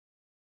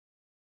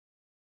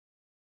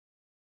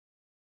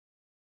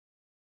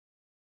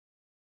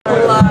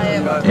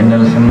إن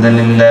الحمد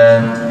لله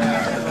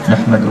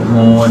نحمده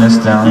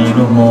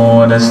ونستعينه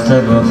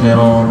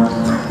ونستغفره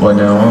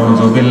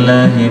ونعوذ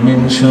بالله من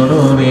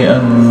شرور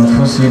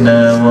أنفسنا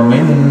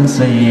ومن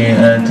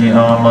سيئات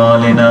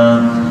أعمالنا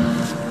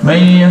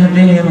من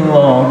يهده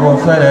الله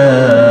فلا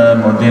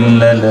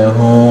مضل له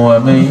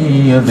ومن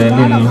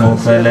يضلله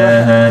فلا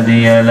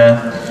هادي له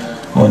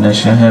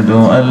ونشهد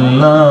أن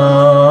لا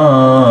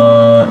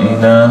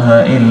إله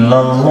إلا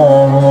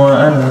الله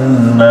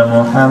وأن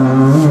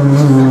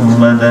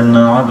محمدا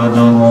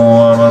عبده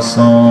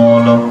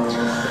ورسوله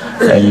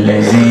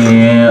الذي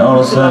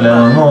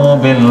أرسله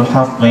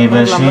بالحق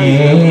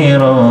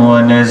بشيرا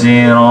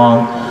ونذيرا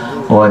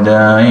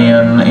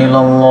وداعيا إلى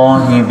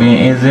الله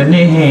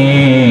بإذنه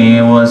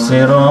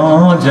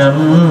وسراجا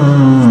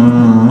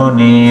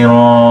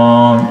منيرا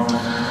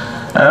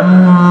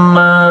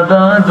أما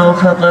بعد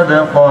فقد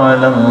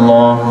قال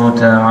الله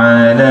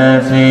تعالى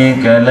في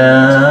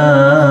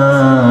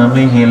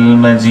كلامه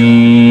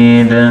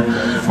المجيد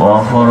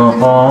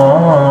وفرقانه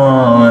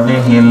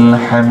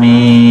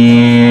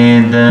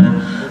الحميد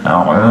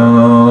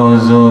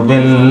أعوذ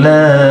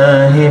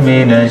بالله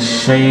من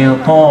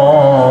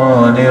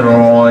الشيطان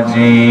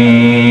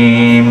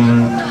الرجيم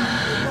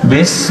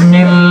بسم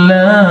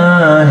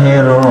الله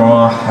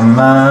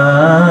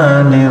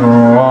الرحمن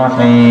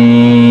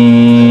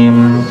الرحيم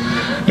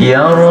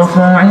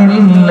يرفع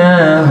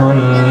الله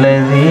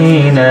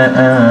الذين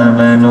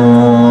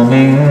آمنوا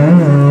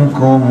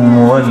منكم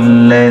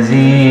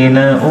والذين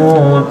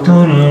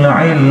أوتوا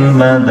العلم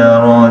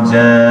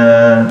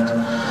درجات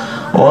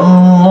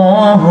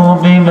والله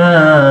بما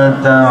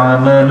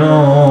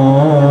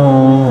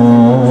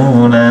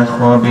تعملون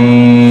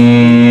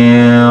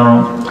خبير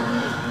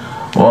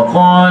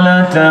وقال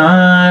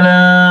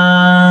تعالى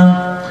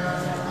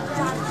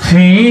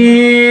في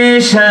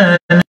شأن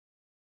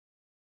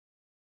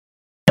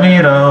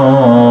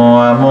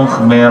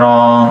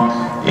ومخبرا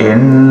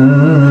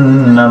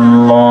إن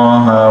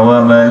الله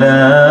وملائكته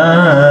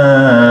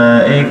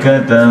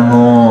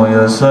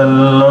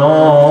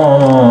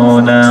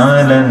يصلون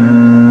على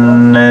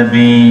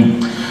النبي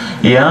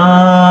يا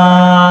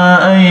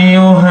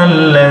أيها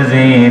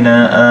الذين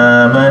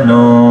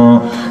آمنوا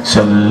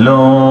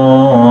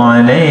صلوا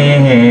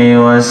عليه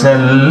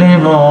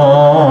وسلموا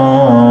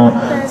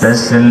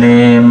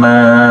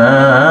تسليما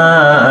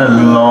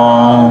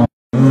الله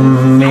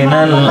من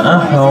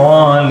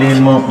الأحوال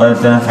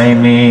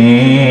مقتحمي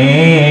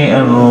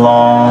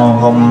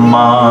اللهم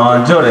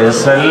جر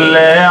صل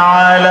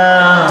على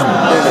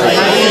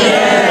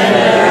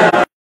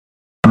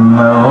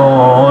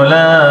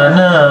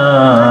مولانا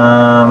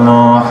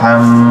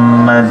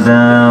محمد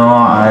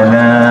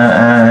وعلى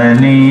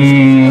آل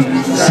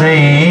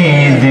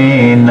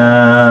سيدنا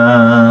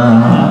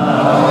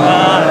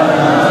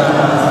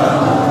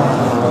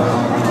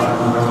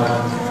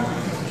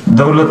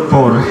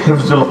দৌলতপুর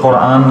হিফজুল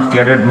কোরআন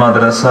cadet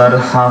মাদ্রাসার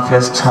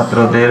হাফেজ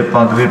ছাত্রদের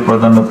পাগড়ি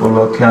প্রদান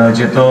উপলক্ষে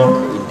আয়োজিত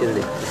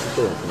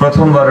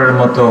প্রথমবারের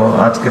মতো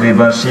আজকের এই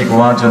বার্ষিক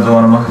ওয়াজ ও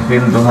দোয়া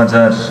মাহফিল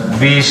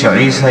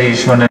 2020 ঈসাই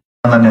সনের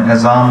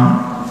নিজাম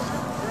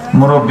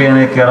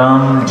মুরব্বিয়ানে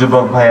কেরাম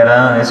যুবক ভাইরা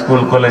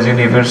স্কুল কলেজ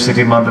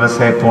ইউনিভার্সিটি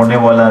মাদ্রাসায়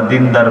পড়নেওয়ালা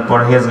দিনদার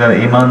পরহেজগার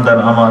ইমানদার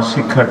আমার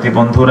শিক্ষার্থী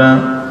বন্ধুরা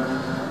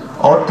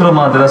অত্র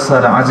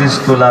মাদ্রাসার আজিজ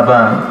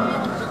তুলাবা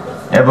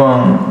এবং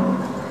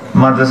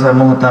মাদ্রাসার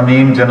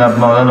মুহতামিম জনাব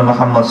মাওলানা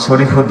মোহাম্মদ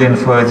শরীফউদ্দিন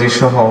ফয়েজি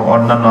সহ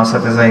অন্যান্য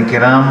আসাতিজায়ে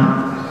কেরাম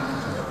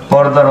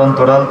পর্দার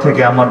অন্তরাল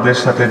থেকে আমাদের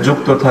সাথে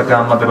যুক্ত থাকা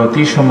আমাদের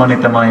অতি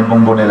সম্মানিত মা এবং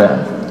বোনেরা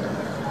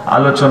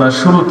আলোচনার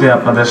শুরুতে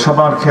আপনাদের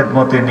সবার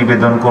খেদমতে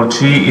নিবেদন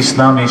করছি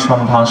ইসলামী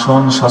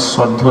সম্ভাষণ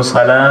সশ্রদ্ধ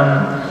সালাম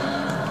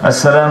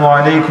আসসালামু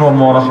আলাইকুম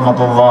ওয়া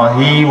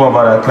রাহমাতুল্লাহি ওয়া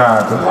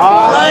বারাকাতুহু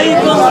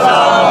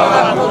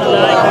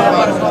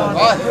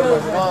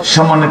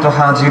সম্মানিত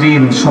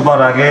হাজিরিন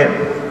সবার আগে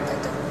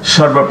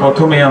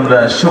সর্বপ্রথমে আমরা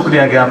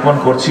শুকরিয়া জ্ঞাপন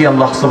করছি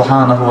আল্লাহ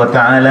সুবহানাহু ওয়া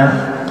তাআলা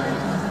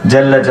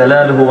জাল্লা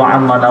জালালুহু ওয়া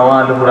আম্মা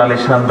নাওয়ালুহুর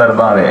আলিশান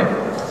দরবারে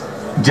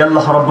যে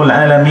আল্লাহ রাব্বুল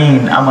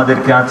আলামিন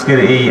আমাদেরকে আজকের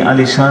এই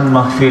আলিশান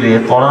মাহফিলে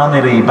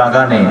কোরআনের এই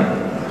বাগানে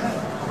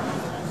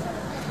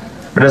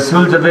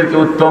রাসূল যাদেরকে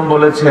উত্তম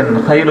বলেছেন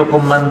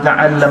খায়রুকুম মান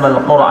তাআল্লামাল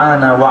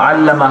কোরআনা ওয়া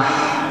আল্লামাহ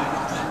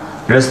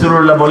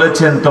রাসূলুল্লাহ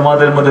বলেছেন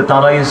তোমাদের মধ্যে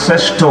তারাই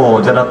শ্রেষ্ঠ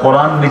যারা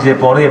কোরআন নিজে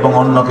পড়ে এবং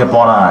অন্যকে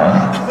পড়ায়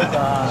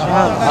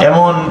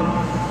এমন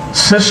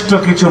শ্রেষ্ঠ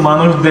কিছু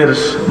মানুষদের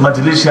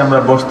মজলিসে আমরা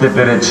বসতে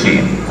পেরেছি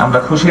আমরা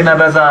খুশি না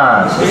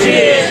বেজার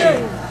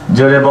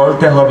জোরে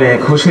বলতে হবে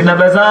খুশি না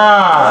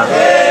বেজার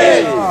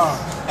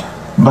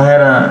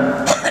ভাইরা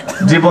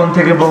জীবন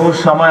থেকে বহু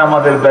সময়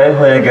আমাদের ব্যয়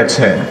হয়ে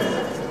গেছে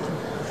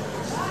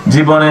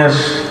জীবনের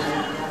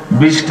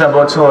 20টা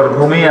বছর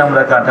ঘুমিয়ে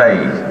আমরা কাটাই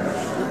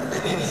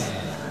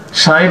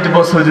 60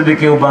 বছর যদি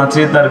কেউ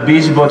বাঁচে তার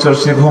 20 বছর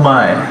সে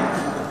ঘুমায়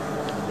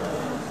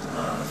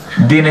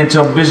দিনে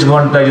 24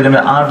 ঘন্টায় যদি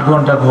আমি 8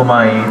 ঘন্টা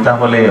ঘুমাই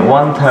তাহলে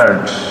 1/3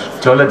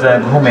 চলে যায়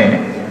ঘুমে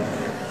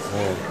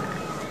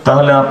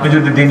তাহলে আপনি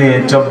যদি দিনে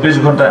 24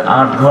 ঘন্টায়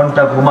 8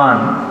 ঘন্টা ঘুমান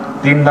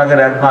 3 ভাগের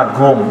 1 ভাগ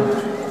ঘুম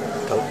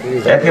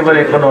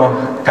একেবারে কোনো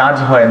কাজ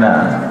হয় না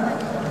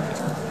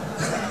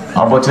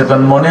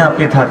অবচেতন মনে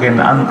আপনি থাকেন,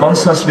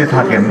 আনকনসিয়াসলি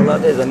থাকেন,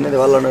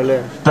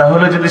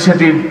 তাহলে যদি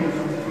সেটি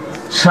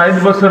 60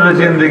 বছরের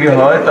জিন্দেগি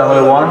হয়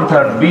তাহলে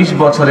 1/3 20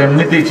 বছর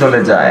এমনিতেই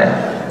চলে যায়।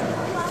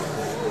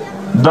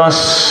 10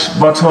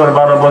 বছর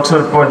 12 বছর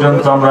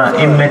পর্যন্ত আমরা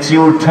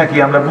ইমম্যাচিউর থাকি,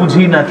 আমরা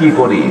বুঝি না কি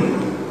করি।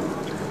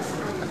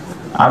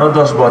 আরো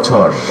 10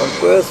 বছর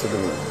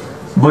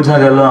বোঝা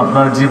গেল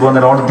আপনার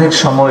জীবনের অর্ধেক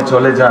সময়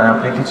চলে যায়,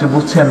 আপনি কিছু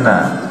বুঝছেন না,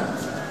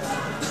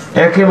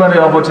 একেবারে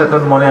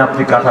অবচেতন মনে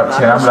আপনি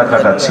কাটাচ্ছেন, আমরা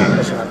কাটাচ্ছি।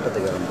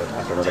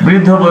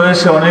 বৃদ্ধ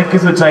বয়সে অনেক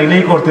কিছু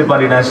চাইলেই করতে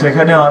পারি না,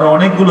 সেখানে আরো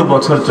অনেকগুলো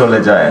বছর চলে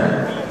যায়।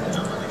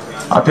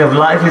 অতএব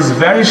লাইফ ইজ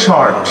ভেরি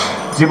শর্ট,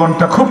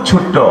 জীবনটা খুব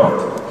ছোট্ট।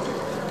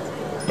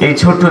 এই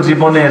ছোট্ট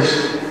জীবনের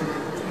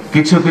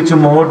কিছু কিছু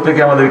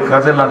মুহূর্তকে আমাদের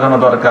কাজে লাগানো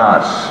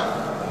দরকার।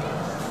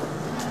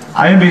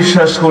 আমি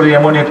বিশ্বাস করি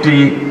এমন একটি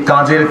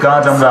কাজের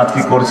কাজ আমরা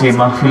আজকে করছি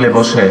মাহফিলে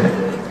বসে,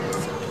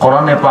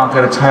 কোরআনে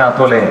পাকের ছায়া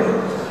তলে,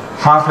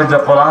 হাফেজা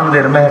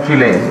কোরআনদের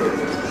মেহফিলে,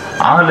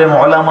 আলেম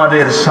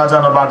ওলামাদের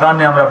সাজানো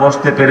বাগানে আমরা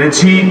বসতে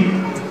পেরেছি।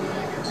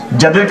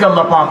 যাদেরকে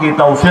আল্লাহ পাক এই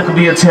তৌফিক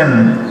দিয়েছেন,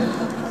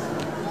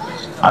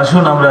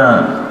 আসুন আমরা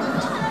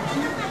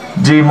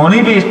যে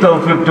মনিবী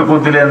তৌফিকটুকু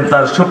দিলেন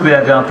তার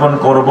শুকরিয়া জ্ঞাপন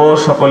করব।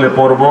 সকলে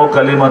পড়ব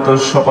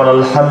কালিমাতুশ শুকর,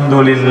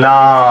 আলহামদুলিল্লাহ।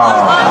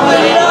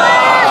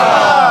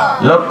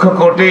 লক্ষ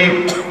কোটি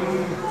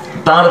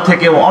তার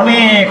থেকে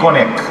অনেক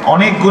অনেক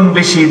অনেক গুণ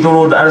বেশি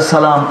দরুদ আর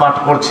সালাম পাঠ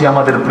করছি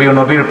আমাদের প্রিয়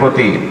নবীর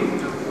প্রতি,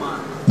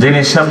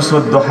 যিনি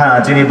শামসুদ দুহা,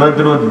 যিনি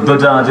বদরুদ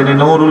দুজা, যিনি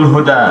নূরুল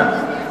হুদা,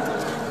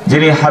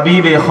 যিনি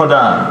হাবিবে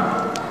খোদা,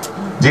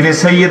 যিনি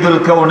সৈয়দুল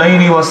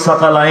কাউনাইনি ওয়াস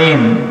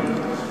সাকালাইন,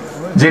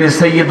 যিনি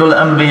সৈয়দুল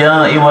আম্বিয়া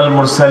ওয়াল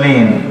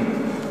মুরসালিন,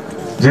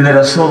 যিনি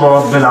রাসূল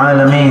রাব্বিল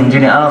আলামিন,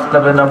 যিনি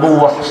আফতাবে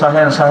নবুওয়াহ,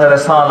 শাহের শাহের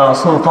সালা,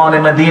 সুলতান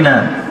মদিনা,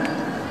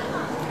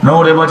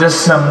 নূর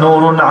মুজাসসাম,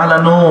 নূরুন আলা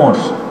নূর,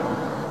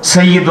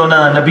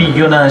 সৈয়দুনা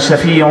নবিয়ুনা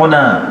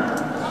শফিউনা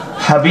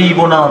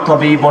হাবিবুনা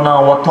তাবিবুনা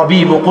ওয়া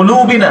তাবিবু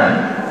কুলুবিনা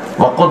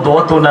ওয়া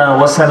কুদওয়াতুনা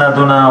ওয়া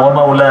সানাদুনা ওয়া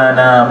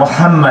মাওলানা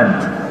মুহাম্মদ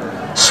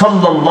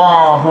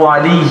সাল্লাল্লাহু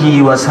আলাইহি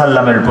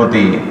ওয়াসাল্লামের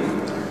প্রতি,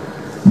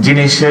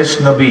 যিনি শেষ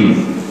নবী,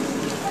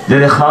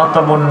 যিনি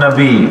খাতামুন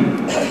নবী,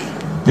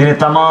 যিনি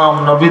তামাম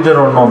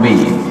নবীদেরও নবী,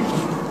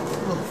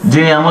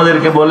 যিনি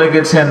আমাদেরকে বলে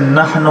গেছেন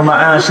নাহনু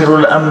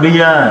মাআশিরুল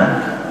আম্বিয়া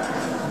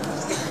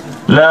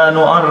লা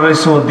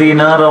নুআররিসু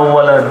দিনারা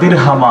ওয়ালা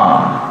দিরহামা।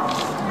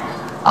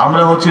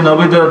 আমরা হচ্ছি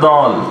নবীদের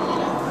দল,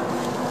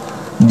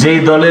 যেই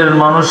দলের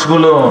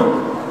মানুষগুলো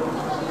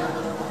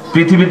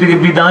পৃথিবী থেকে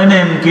বিদায়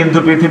নেন কিন্তু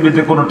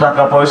পৃথিবীতে কোনো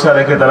টাকা পয়সা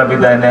রেখে তারা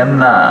বিদায় নেন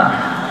না।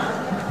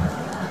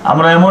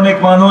 আমরা এমন এক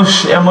মানুষ,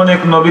 এমন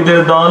এক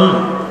নবীদের দল,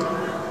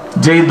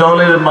 যেই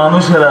দলের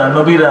মানুষেরা,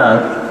 নবীরা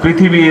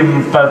পৃথিবীর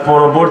তার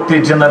পরবর্তী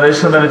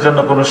জেনারেশনের জন্য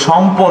কোনো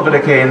সম্পদ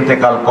রেখে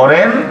ইন্তেকাল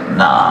করেন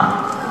না।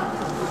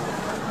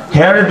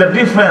 Here is the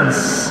difference.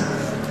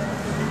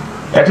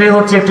 এটাই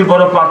হচ্ছে একটি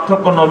বড়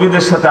পার্থক্য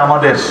নবীদের সাথে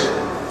আমাদের।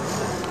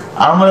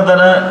 আমরা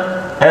যারা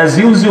অ্যাজ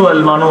ইউজুয়াল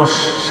মানুষ,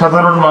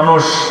 সাধারণ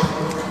মানুষ,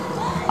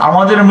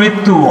 আমাদের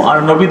মৃত্যু আর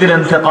নবীদের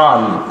ইন্তেকাল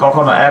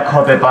কখনো এক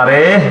হতে পারে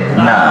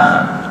না।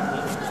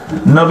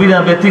 নবীরা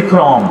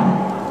ব্যতিক্রম,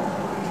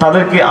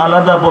 তাদেরকে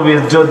আলাদা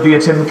ইজ্জত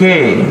দিয়েছেন কে?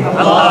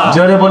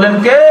 জোরে বলেন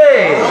কে?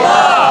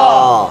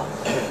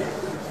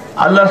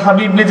 আল্লাহর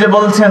হাবিব নিজে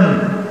বলছেন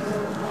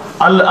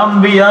আল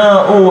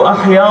আম্বিয়াউ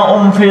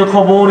আহইয়াউম ফি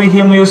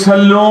কুবুরিহিম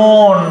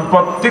ইউসাল্লুন,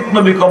 প্রত্যেক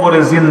নবী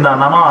কবরে জিন্দা,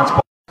 নামাজ।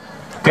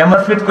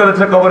 ক্যামেরা ফিট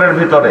করেছে কবরের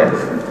ভিতরে,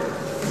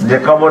 যে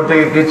কবর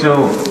থেকে কিছু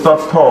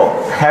তথ্য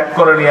হ্যাক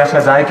করে নিয়ে আসা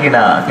যায়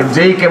কিনা, কিন্তু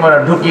যেই ক্যামেরা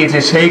ঢুকিয়েছে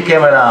সেই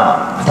ক্যামেরা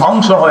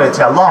ধ্বংস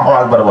হয়েছে। আল্লাহু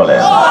আকবার বলে।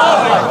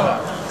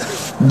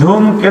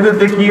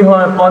 ধূমকেতুতে কি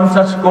হয়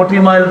 50 কোটি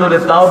মাইল দূরে,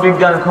 তাও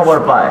বিজ্ঞান খবর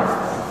পায়,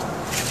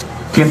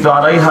 কিন্তু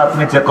 2.5 হাত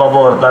নিচে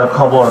কবর, তার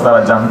খবর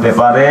তারা জানতে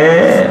পারে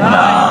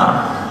না।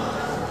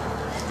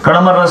 কারণ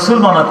আমার রাসূল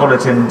মানা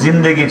করেছেন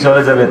জিন্দেগি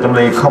চলে যাবে, তোমরা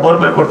এই খবর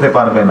বের করতে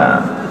পারবে না।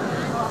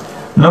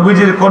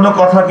 নবীজির কোনো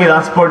কথা কি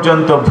আজ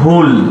পর্যন্ত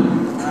ভুল,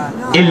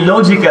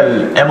 ইললজিক্যাল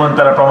এমন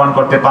তারা প্রমাণ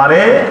করতে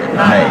পারে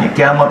নাই,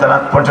 কিয়ামতের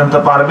আগ পর্যন্ত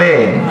পারবে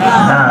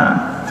না।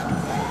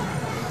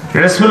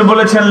 রাসূল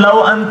বলেছেন লাউ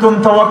আনতুম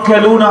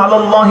তাওয়াক্কালুনা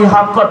আলাল্লাহি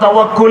হাক্কা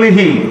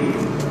তাওয়াক্কুলিহি,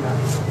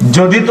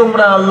 যদি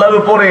তোমরা আল্লাহর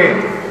উপরে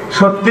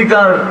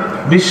সত্যিকার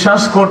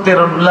বিশ্বাস করতে,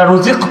 লা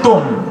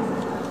রুজিকতুম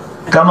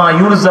কামা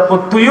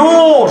ইউরজাকুত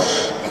তুয়ুর,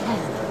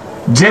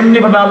 যেমনি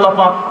ভাবে আল্লাহ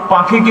পাক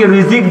পাখিকে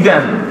রিজিক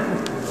দেন,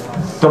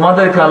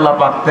 তোমাদেরকে আল্লাহ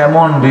পাক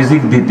তেমন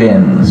রিজিক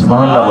দিতেন।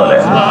 সুবহানাল্লাহ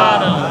বলেন।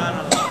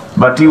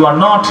 But you are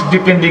not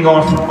depending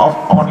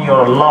on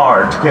your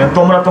Lord.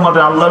 তোমরা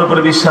তোমাদের আল্লাহর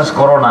উপরে বিশ্বাস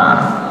করো না।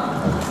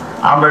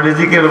 আমরা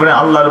রিজিকের উপরে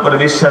আল্লাহর উপরে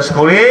বিশ্বাস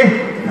করি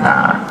না।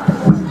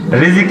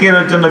 রিজিকের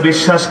জন্য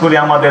বিশ্বাস করি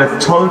আমাদের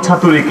ছল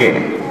ছাতুরিকে,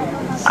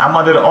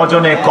 আমাদের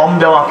ওজনে কম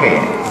দেওয়াকে,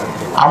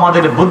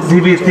 আমাদের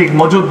বুদ্ধিভিত্তিক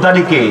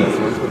মজুদদারিকে।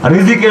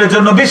 রিজিকের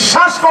জন্য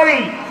বিশ্বাস করি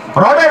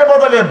রডের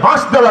বদলে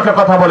বাঁশ দেওয়াকে।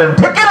 কথা বলেন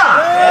ঠিক না?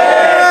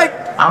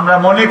 আমরা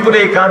মনে করি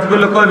এই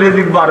কাজগুলো করে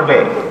রিজিক বাড়বে।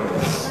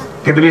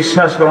 কিন্তু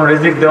বিশ্বাস করুন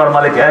রিজিক দেওয়ার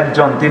মালিক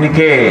একজন, তিনি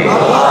কে?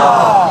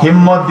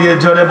 হিম্মত দিয়ে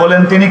জোরে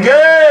বলেন তিনি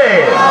কে?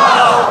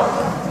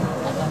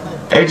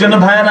 এই জন্য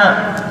ভাইয়ানা,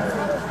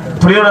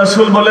 প্রিয়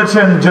রাসূল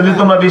বলেছেন যদি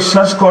তোমরা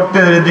বিশ্বাস করতে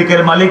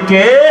রিজিকের মালিক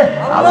কে?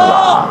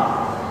 আল্লাহ,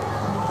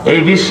 এই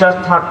বিশ্বাস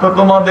থাকতো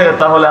তোমাদের,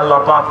 তাহলে আল্লাহ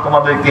পাক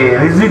তোমাদেরকে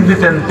রিজিক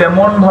দিতেন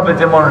তেমন ভাবে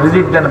যেমন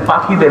রিজিক দেন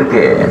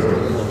পাখিদেরকে।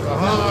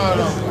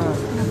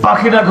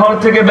 পাখিরা ঘর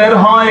থেকে বের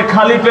হয়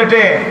খালি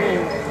পেটে,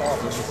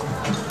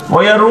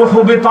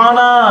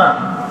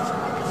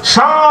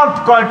 সাত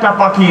কয়টা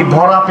পাখি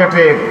ভরা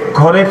পেটে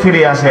ঘরে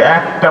ফিরে আসে,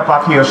 একটা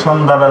পাখিও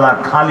সন্ধ্যাবেলা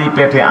খালি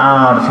পেটে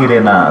আর ফিরে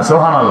না।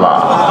 সুবহানাল্লাহ।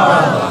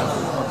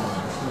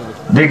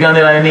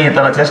 বিজ্ঞানীরা নিয়ে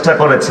তারা চেষ্টা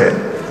করেছে,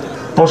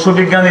 পশু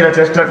বিজ্ঞানীরা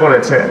চেষ্টা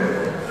করেছে,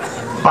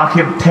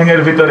 পাখির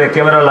ঠ্যাঙের ভিতরে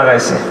ক্যামেরা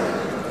লাগাইছে,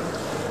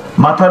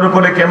 মাথার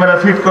উপরে ক্যামেরা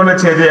ফিট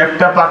করেছে যে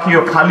একটা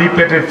পাখিও খালি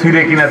পেটে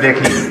ফিরে কিনা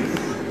দেখি।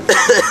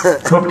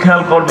 খুব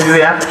খেয়াল করবে,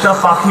 যদি একটা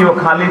পাখিও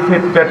খালি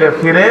পেটে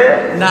ফিরে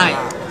নাই,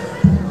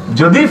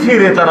 যদি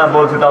ফিরে তারা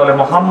বলছে তাহলে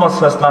মুহাম্মদ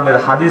সাল্লাল্লাহু আলাইহি ওয়াসাল্লামের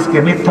হাদিসকে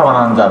মিথ্যা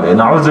বানানো যাবে।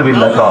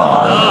 নাউযুবিল্লাহ।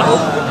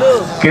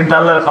 কিন্তু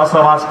আল্লাহর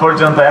কসম আজ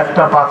পর্যন্ত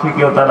একটা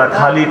পাখিকেও তারা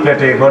খালি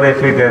পেটে ঘরে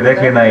ফিরে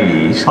দেখে নাই।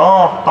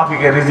 সব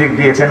পাখিকে রিজিক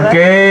দিয়েছেন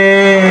কে?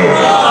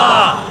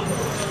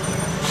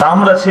 তা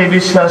আমরা সেই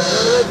বিশ্বাস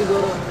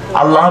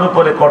আল্লাহর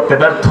উপরে করতে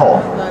ব্যর্থ।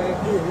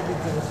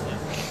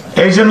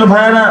 এই জন্য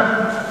ভাইয়েরা,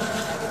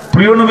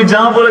 প্রিয় নবী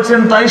যা বলেছেন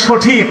তাই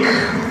সঠিক।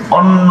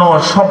 অন্য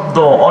শব্দ,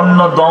 অন্য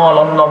দল,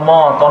 অন্য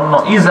মত, অন্য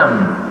ইজম,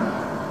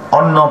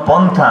 অন্য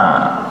পন্থা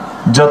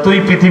যতই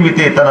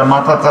পৃথিবীতে তারা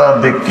মাথা চাড়া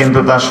দিক, কিন্তু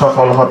তা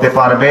সফল হতে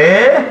পারবে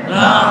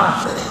না।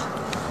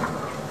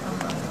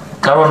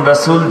 কারণ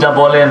রাসূল যা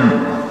বলেন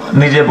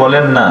নিজে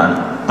বলেন না,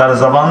 তার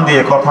জবান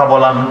দিয়ে কথা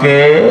বলান কে?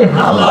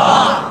 আল্লাহ।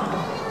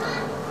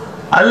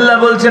 আল্লাহ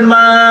বলছেন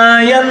মা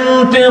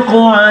ইয়ানতিকু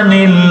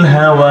আনিল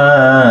হাওয়া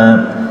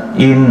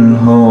ইন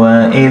হুয়া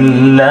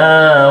ইল্লা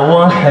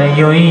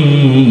ওয়াহয়ুন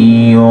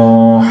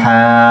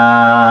ইউহা।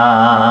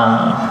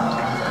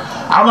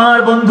 আমার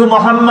বন্ধু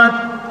মুহাম্মদ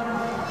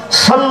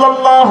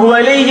সাল্লাল্লাহু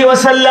আলাইহি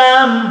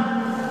ওয়াসাল্লাম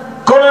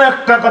কোন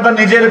একটা কথা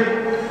নিজের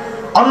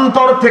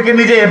অন্তর থেকে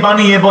নিজে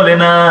বানিয়ে বলে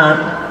না,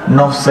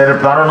 নফসের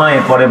প্রেরণায়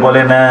পরে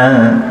বলে না,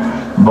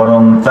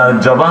 বরং তার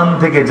জবান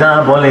থেকে যা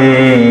বলে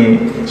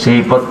সেই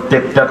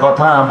প্রত্যেকটা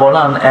কথা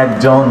বলান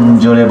একজন,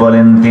 জোরে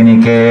বলেন তিনি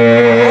কে?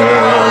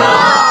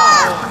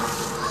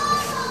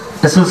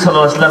 রাসূল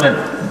সাল্লাল্লাহু আলাইহি ওয়াসাল্লামের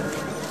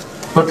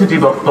প্রতিটি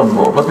বক্তব্য,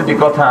 প্রতিটি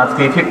কথা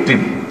আজকে ইফেক্টিভ।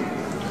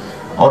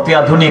 অতি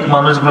আধুনিক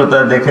মানুষগুলো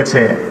তারা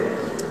দেখেছে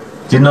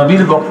যে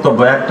নবীর বক্তব্য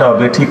একটাও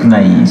বেঠিক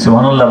নাই।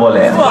 সুবহানাল্লাহ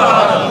বলেন।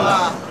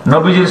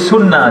 নবীজির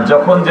সুন্নাহ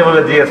যখন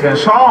যেভাবে দিয়েছেন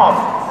সব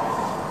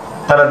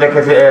তারা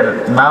দেখেছে এর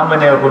না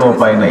মেনে কোনো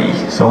উপায় নাই।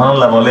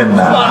 সুবহানাল্লাহ বলেন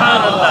না?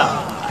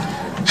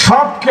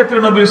 সব ক্ষেত্রে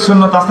নবীর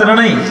সুন্নাত আছে না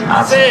নাই?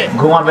 আছে।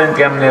 ঘুমাবেন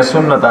কেমনে?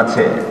 সুন্নাত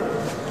আছে।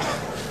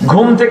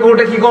 ঘুম থেকে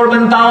উঠে কি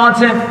করবেন তাও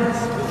আছে।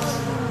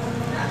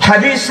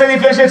 হাদিস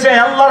শরীফ এসেছে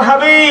আল্লাহর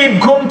হাবিব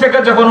ঘুম থেকে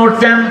যখন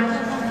উঠতেন,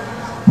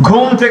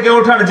 ঘুম থেকে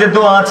ওঠার যে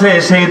দোয়া আছে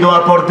সেই দোয়া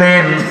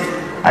পড়তেন,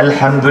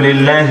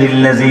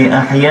 আলহামদুলিল্লাহিল্লাযী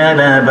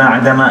আহইয়ানা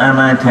বা'দামা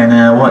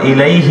আমাতানা ওয়া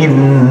ইলাইহিন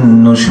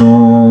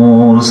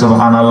নুশুর।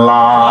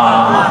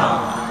 সুবহানাল্লাহ।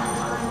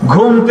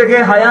 ঘুম থেকে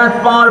হায়াত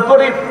পাওয়ার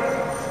পরে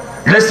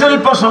রাসূল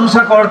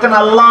প্রশংসা করতেন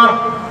আল্লাহর,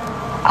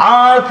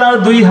 আর তার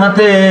দুই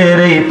হাতের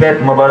এই পেট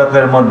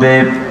মোবারকের মধ্যে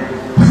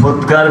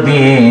ফুৎকার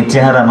দিয়ে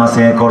চেহারা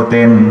মাসে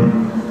করতেন।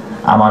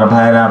 আমার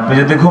ভাইরা, আপনি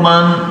যদি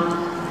ঘুমান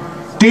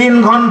 3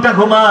 ঘন্টা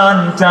ঘুমান,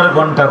 4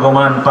 ঘন্টা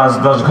ঘুমান,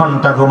 5-10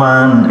 ঘন্টা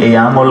ঘুমান, এই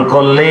আমল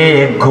করলে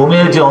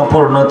ঘুমের যে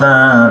অপূর্ণতা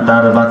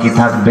তার বাকি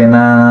থাকবে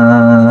না।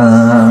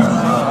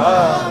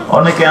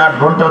 অনেকে 8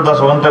 ঘন্টা 10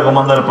 ঘন্টা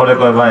ঘুমানোর পরে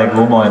কয় ভাই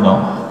ঘুম হয় না,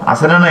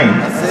 আছে না নাই?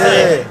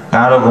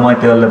 কারো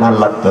ঘুমাইতে হলে ভাল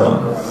লাগতো,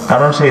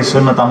 কারণ সেই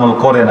সুন্নাত আমল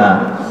করে না।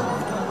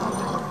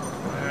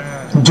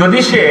 যদি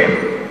সে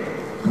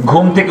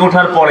ঘুম থেকে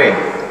ওঠার পরে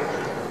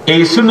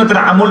এই সুন্নতের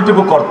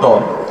আমলটুকু করত,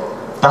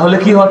 তাহলে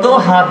কি হতো?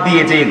 হাত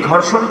দিয়ে যে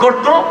ঘর্ষণ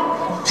করত,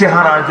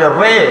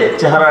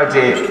 চেহারার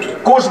যে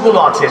কোষগুলো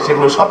আছে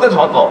সেগুলো সতেজ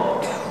হতো,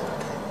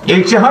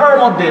 এই চেহারার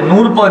মধ্যে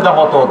নূর পয়দা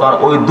হতো তার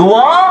ওই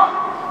দোয়া।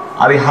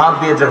 আর এই হাত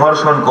দিয়ে যে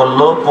ঘর্ষণ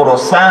করলো, পুরো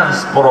সেন্স,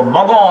 পুরো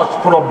মগজ,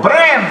 পুরো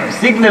ব্রেন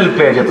সিগন্যাল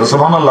পেয়ে যেত।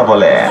 সুবহানাল্লাহ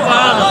বলে।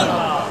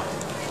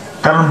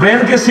 কারণ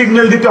ব্রেনকে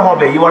সিগন্যাল দিতে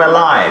হবে you R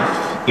alive,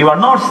 you are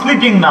not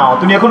sleeping now,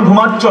 তুমি এখন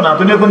ঘুমাচ্ছ না,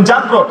 তুমি এখন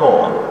জাগ্রত।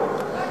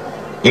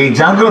 এই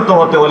জাগ্রত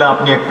হতে হলে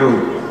আপনি একটু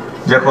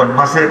যখন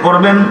মাসে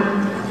করবেন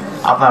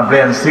আপনার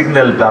ব্রেন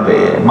সিগন্যাল পাবে,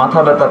 মাথা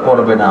ব্যথা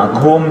করবে না,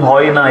 ঘুম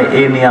হয় না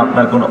এই নিয়ে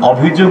আপনার কোনো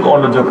অভিযোগ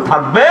অনুযোগ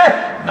থাকবে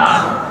না।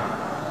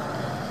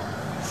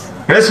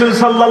 রাসূল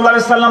সাল্লাল্লাহু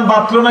আলাইহি সাল্লাম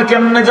বাথরুমে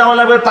কেমনে যাওয়া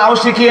লাগবে তাও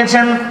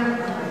শিখিয়েছেন।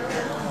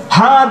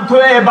 হাত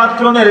ধুয়ে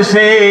বাথরুমের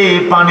সেই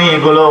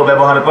পানিগুলো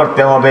ব্যবহার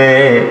করতে হবে।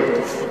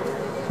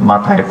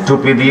 মাথায়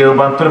টুপি দিয়েও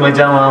বাথরুমে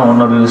যাওয়া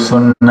নবীর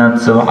সুন্নাত।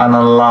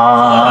 সুবহানাল্লাহ।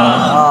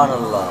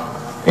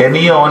 এ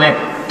নিয়ে অনেক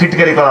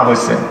টিটকারি করা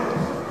হয়েছে,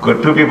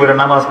 টুপি পরে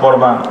নামাজ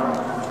পড়বা,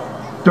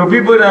 টুপি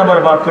পরে আবার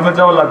বাথরুমে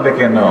যাওয়া লাগবে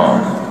কেন?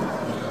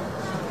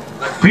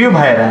 প্রিয়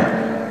ভাইরা,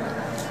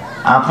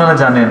 আপনারা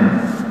জানেন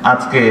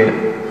আজকে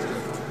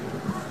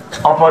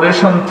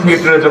অপারেশন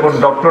থিয়েটারে যখন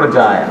ডক্টর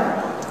যায়,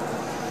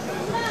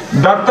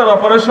 ডাক্তার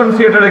অপারেশন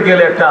থিয়েটারে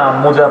গেলে একটা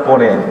মোজা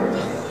পরে,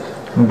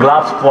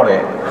 গ্লাভস পরে,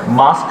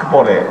 মাস্ক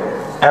পরে,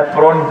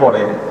 অ্যাপ্রন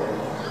পরে।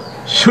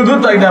 শুধু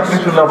তাই না, আপনি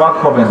শুনলে অবাক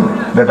হবেন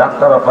যে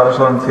ডাক্তার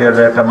অপারেশন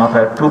থিয়েটারে একটা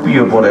মাথায়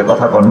টুপিও পরে।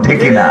 কথা কোন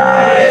ঠিকই না?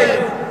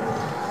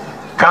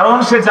 কারণ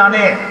সে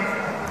জানে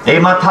এই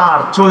মাথার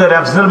চুলের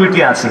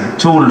অ্যাবজর্বিটি আছে,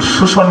 চুল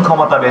শোষণ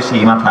ক্ষমতা বেশি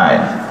মাথায়।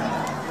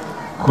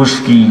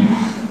 খুশকি,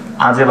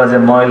 আজে বাজে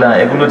ময়লা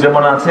এগুলো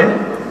যেমন আছে,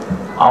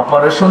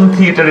 অপারেশন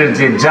থিয়েটারের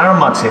যে জার্ম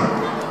আছে,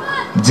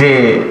 যে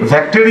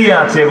ব্যাকটেরিয়া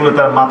আছে, এগুলো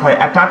তার মাথায়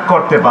অ্যাটাক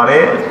করতে পারে।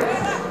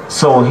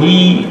 So he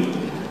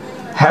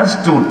has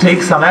to take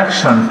some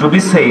action to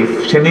be safe.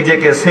 সে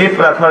নিজেকে সেফ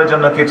রাখার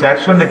জন্য কিছু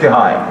অ্যাকশন নিতে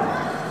হয়।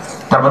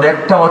 তার মধ্যে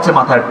একটা হচ্ছে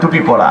মাথায়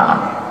টুপি পরা।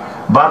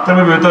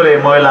 বাথরুমের ভিতরে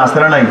ময়লা আছে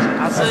না নাই?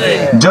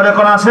 জোরে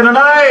কোন আছে না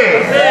নাই?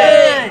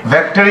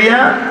 ব্যাকটেরিয়া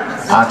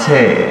আছে,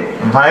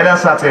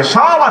 ভাইরাস আছে,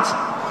 সব আছে।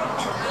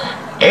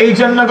 এই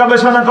জন্য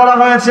গবেষণা করা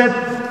হয়েছে,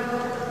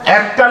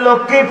 একটা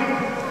লোককে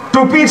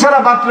টুপি ছাড়া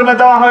বাথরুমে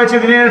দেওয়া হয়েছে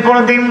দিনের পর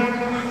দিন,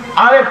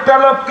 আরেকটা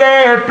লোককে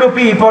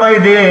টুপি পরাই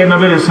দিয়ে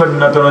নবীর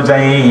সুন্নাত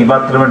অনুযায়ী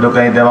বাথরুমে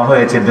ঢুকাই দেওয়া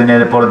হয়েছে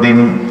দিনের পর দিন।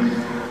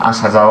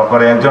 আসা যাওয়া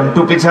করে একজন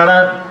টুপি ছাড়া,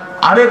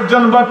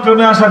 আরেকজন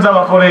বাথরুমে আসা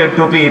যাওয়া করে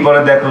টুপি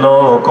পরে দেখলো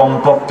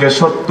কমপক্ষে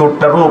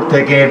 70টা রোগ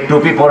থেকে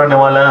টুপি পরে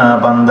নেওয়ালা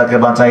বান্দাকে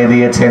বাঁচাই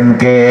দিয়েছেন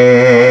কে?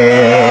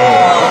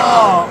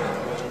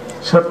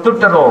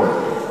 70টা রোগ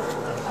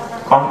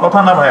কম কথা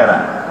না ভাইয়েরা।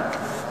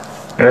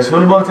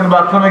 রাসূল বলছেন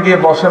বাথরুমে গিয়ে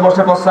বসে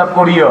বসে প্রস্রাব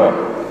করিও।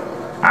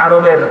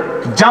 আরবের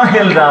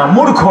জাহেলরা,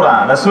 মূর্খরা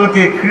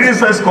রাসূলকে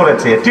ক্রিটিসাইজ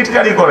করেছে,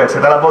 টিটকারি করেছে।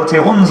 তারা বলছে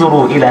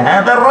উনজুরু ইলা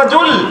হাদার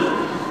রাজুল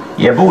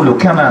ইয়াবুলু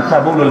কামা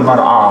তাবুলুল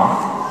মারআ।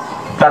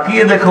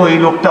 তাকিয়ে দেখো, এই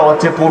লোকটা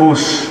হচ্ছে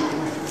পুরুষ,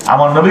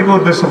 আমার নবীকে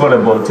উদ্দেশ্য করে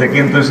বলছে,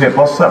 কিন্তু সে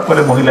প্রস্রাব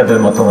করে মহিলাদের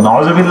মতো।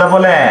 নাউযুবিল্লাহ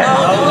বলে।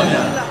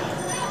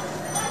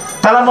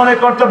 তারা মনে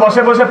করতে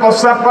বসে বসে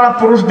প্রস্রাব করা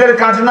পুরুষদের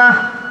কাজ না।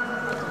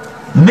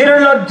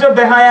 নির্লজ্জ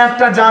বেহায়া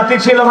একটা জাতি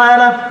ছিল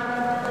ভাইরা,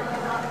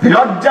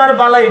 লজ্জার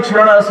বালাই ছিল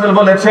না। রাসূল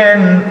বলেছেন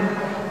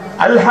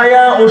আল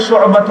হায়াউ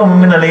শু'বাতুম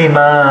মিনাল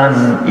ঈমান,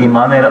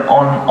 ঈমানের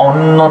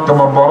অন্যতম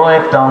বড়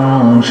একটা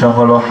অংশ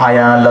হলো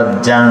হায়া,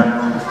 লজ্জা।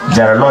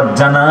 যার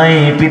লজ্জা নাই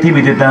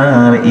পৃথিবীতে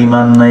তার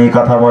ঈমান নাই।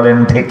 কথা বলেন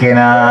ঠিক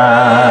না?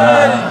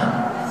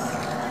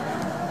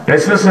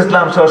 রাসূল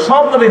সাল্লাল্লাহু আলাইহি ওয়াসাল্লাম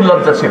সব নবীর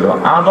লজ্জা ছিল।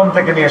 আদম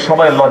থেকে নিয়ে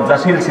সবাই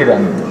লজ্জাশীল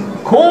ছিলেন,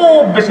 খুব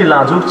বেশি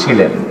লাজুক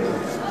ছিলেন।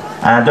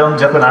 আদম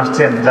যখন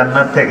আসছেন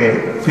জান্নাত থেকে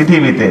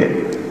পৃথিবীতে,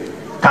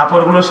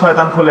 কাপড়গুলো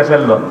শয়তান খুলে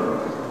ফেললো।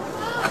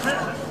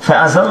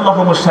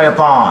 ফাআযাল্লাহুমুশ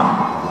শাইতান,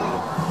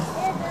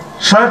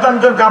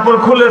 শয়তানদের কাপড়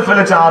খুলে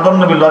ফেলেছে। আদম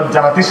নবী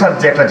লজ্জার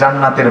আতিশয্যে একটা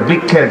জান্নাতের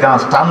বৃক্ষের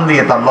গাছ টান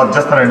দিয়ে তার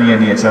লজ্জাস্থানে নিয়ে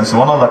নিয়েছেন।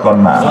 সুবহানাল্লাহ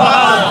কন্যা।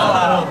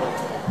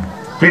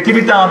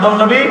 পৃথিবীতে আদম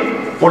নবী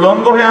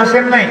উলঙ্গ হয়ে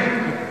আসেন নাই।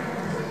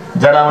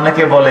 যারা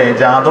অনেকে বলে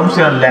যে আদম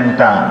ছিলেন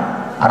ল্যাংটা,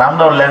 আর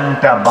আমরাও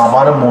ল্যাংটা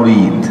বাবার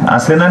মুরিদ,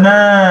 আছে না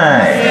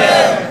নাই?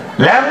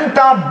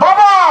 ল্যাংটা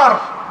বাবার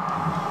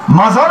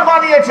মাজার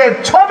বানিয়েছে,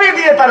 ছবি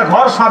দিয়ে তার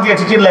ঘর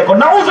সাজিয়েছে। চিল্লায় কোন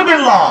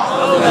নাউযুবিল্লাহ।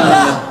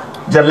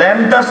 যে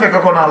ল্যাংটা সে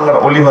কখনো আল্লাহর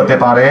ওলি হতে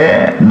পারে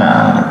না।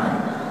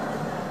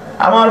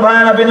 আমার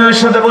ভাইয়েরা, বিনয়ের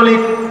সাথে বলি,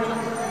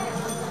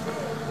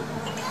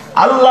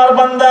 আল্লাহর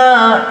বান্দা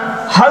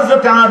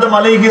হযরত আদম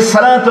আলাইহিস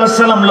সালাতু ওয়াস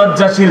সালাম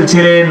লজ্জাশীল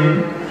ছিলেন।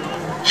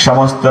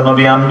 সমস্ত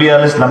নবী আম্বিয়া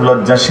আলাইহিস সালাম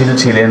লজ্জাশীল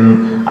ছিলেন।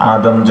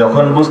 আদম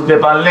যখন বুঝতে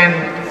পারলেন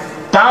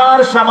তার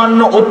সামান্য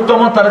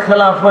উত্তমতার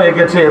খেলাফ হয়ে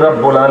গেছে,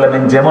 রব্বুল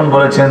আলামিন যেমন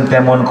বলেছেন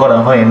তেমন করা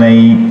হয় নাই,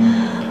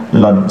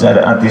 লজ্জার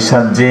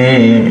আতিশয্যে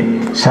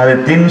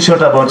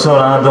 350টা বছর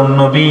আদম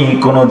নবী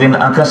কোনদিন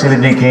আকাশের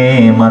দিকে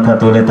মাথা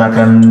তুলে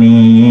তাকাননি।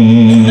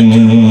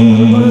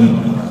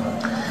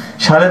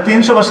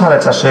 350 বা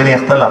 450 এর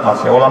ইখতিলাফ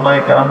আছে।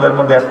 উলামায়ে কেরামদের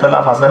মধ্যে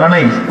ইখতিলাফ আছে না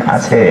নাই?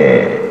 আছে।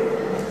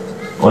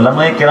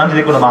 উলামায়ে কেরাম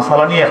যদি কোনো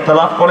মাসালা নিয়ে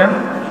ইখতিলাফ করেন,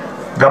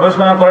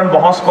 গবেষণা করেন,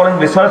 বহস করেন,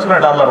 রিসার্চ করেন,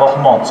 এটা আল্লাহর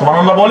রহমত।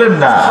 সুবহানাল্লাহ বলেন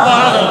না?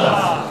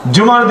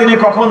 জুমার দিনে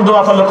কখন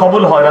দোয়া করলে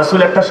কবুল হয়, রাসূল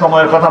একটা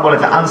সময়ের কথা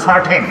বলেছে,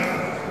 আনসার্টেন,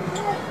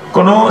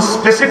 কোন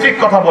স্পেসিফিক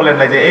কথা বলেন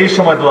নাই যে এই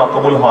সময় দোয়া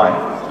কবুল হয়,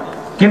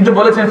 কিন্তু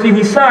বলেছেন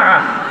ফিহি সাআ,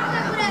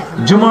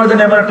 জুমার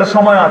দিনে এমন একটা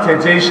সময় আছে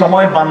যে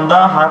সময়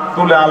বান্দা হাত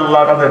তুলে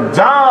আল্লাহর কাছে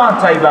যা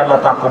চাইবে আল্লাহ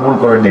তা কবুল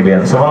করে নেবেন।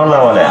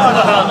 সুবহানাল্লাহ বলেন।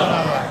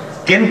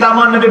 কিন্তু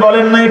আমার নবী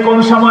বলেন নাই কোন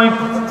সময়,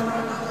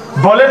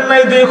 বলেন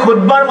নাই দুই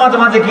খুতবার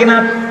মাঝে কিনা,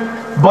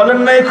 বলেন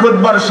নাই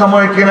খুতবার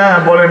সময় কিনা,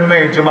 বলেন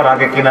নাই জুমার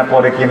আগে কিনা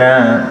পরে কিনা।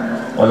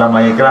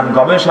 উলামায়ে কেরাম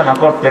গবেষণা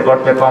করতে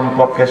করতে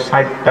কমপক্ষে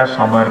 60টা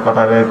সময়ের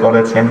কথা বের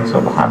করেছেন।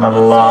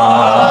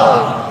 সুবহানাল্লাহ।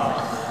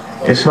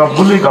 এই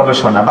সবগুলোই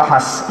গবেষণা,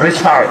 বাহাস,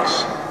 রিসার্চ।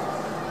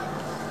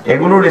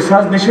 এগুলো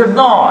রিসার্চ নিষেধ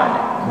নয়,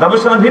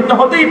 গবেষণা ভিন্ন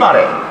হতেই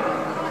পারে।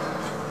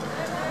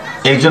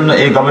 এই জন্য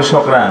এই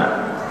গবেষকরা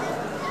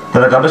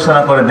তারা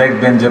গবেষণা করে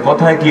দেখবেন যে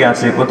কোথায় কি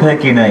আছে কোথায়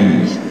কি নাই।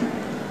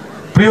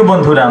 প্রিয়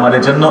বন্ধুরা,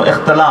 আমাদের জন্য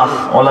ইখতিলাফ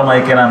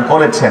উলামায়ে কেরাম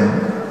করেছেন,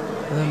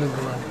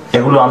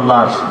 এগুলো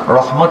আল্লাহর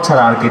রহমত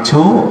ছাড়া আর কিছু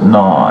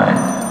নয়।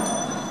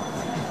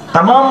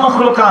 তামাম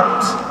মাখলুকাত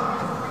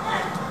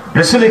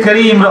রাসূল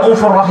করিম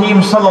রাউফুর রহিম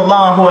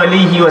সাল্লাল্লাহু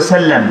আলাইহি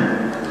ওয়াসাল্লাম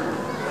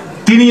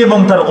তিনি এবং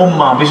তার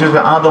উম্মাহ, বিশেষ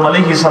করে আদম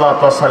আলাইহিস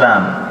সালাতু ওয়াস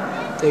সালাম,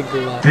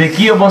 তিনি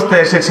কি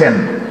অবস্থায় এসেছেন,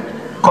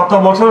 কত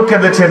বছর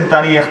কেঁদেছেন, তা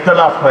নিয়ে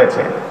ইখতিলাফ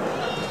হয়েছে।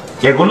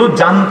 এগুলো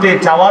জানতে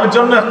চাওয়ার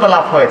জন্য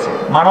ইখতিলাফ হয়েছে,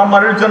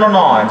 মারামারির জন্য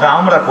নয়, যা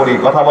আমরা করি।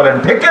 কথা বলেন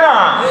ঠিক না?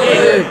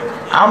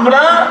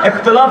 আমরা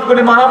ইখতিলাফ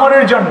করি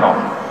মারামারির জন্য,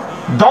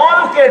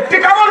 দলকে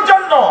টিকানোর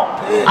জন্য।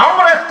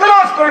 আমরা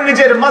ইখতিলাফ করি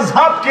নিজের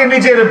মাযহাবকে,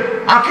 নিজের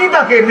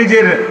আকীদাকে,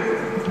 নিজের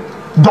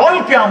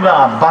দলকে আমরা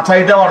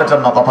বাঁচাই দেওয়ার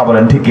জন্য। কথা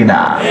বলেন ঠিক না?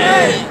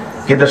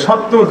 কিন্তু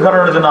সত্য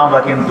উদ্ধারণের জন্য আমরা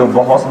কিন্তু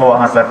বহস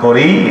মুবাহাসা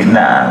করি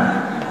না।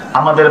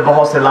 আমাদের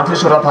বহসে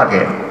লাঠিসোঁটা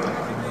থাকে,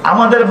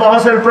 আমাদের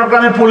বহসের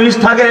প্রোগ্রামে পুলিশ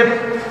থাকে,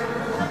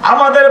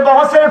 আমাদের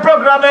বহসের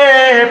প্রোগ্রামে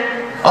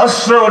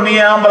অস্ত্র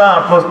নিয়ে আমরা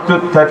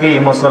প্রস্তুত থাকি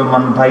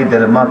মুসলমান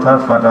ভাইদের মাথা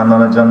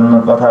ফাটানোর জন্য।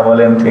 কথা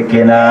বলেন ঠিক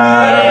না?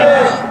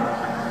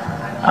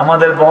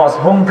 আমাদের বহস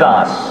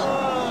হুঙ্কার,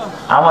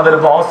 আমাদের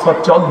বহস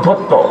হচ্ছে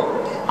অধ্যত্ত,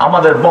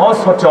 আমাদের বহস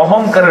হচ্ছে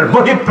অহংকারের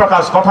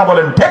বহিঃপ্রকাশ। কথা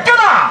বলেন ঠিক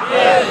না?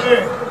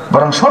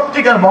 বরং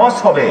সত্যিকার বহস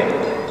হবে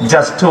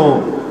just to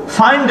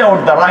find out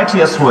the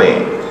righteous way.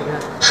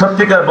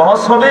 সত্যিকার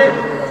বহস হবে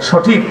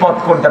সঠিক পথ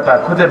কোনটা তা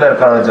খুঁজে বের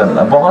করার জন্য।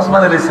 বহস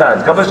মানে রিসার্চ,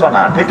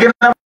 গবেষণা, ঠিক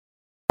না?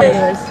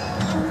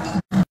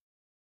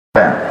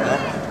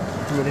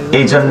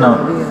 এই জন্য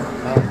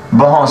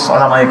বহস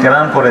উলামায়ে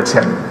কেরাম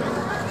করেছেন।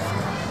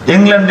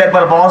 ইংল্যান্ডে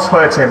একবার বহস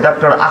হয়েছে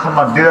ডক্টর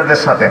আহমদ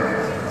দিদাদের সাথে।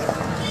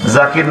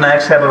 জাকির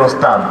নায়েক সাহেবের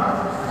ওস্তাদ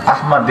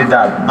আহমদ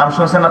দিদাদ, নাম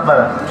শুনছেন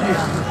আপনারা?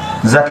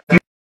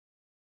 জাকির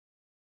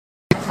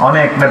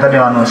অনেক মেধাবী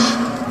মানুষ,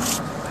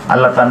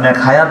 আল্লাহ তার নেক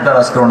হায়াত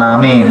দারাজ করুন,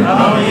 আমিন।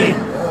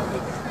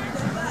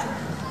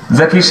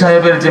 জাকির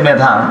সাহেবের যে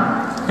মেধা,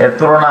 এর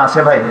তুলনা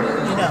আছে ভাই?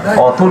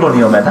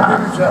 অতুলনীয় মেধা,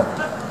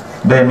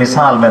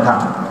 বেমিসাল মেধা।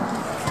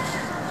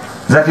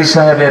 জাকির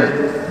সাহেবের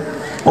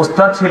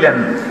ওস্তাদ ছিলেন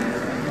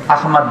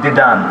আহমদ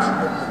দিদাদ।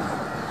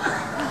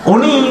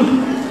 উনি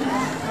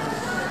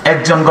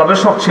একজন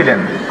গবেষক ছিলেন,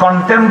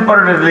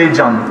 কন্টেম্পোরারি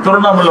রিলিজন,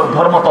 তুলনামূলক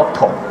ধর্মতত্ত্ব।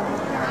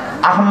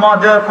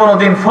 আহমদ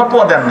কোনোদিন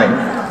ফতোয়া দেন নাই,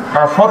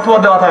 কারণ ফতোয়া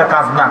দেওয়া তার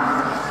কাজ না।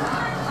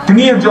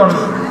 তিনি একজন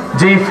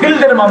যেই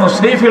ফিল্ডের মানুষ,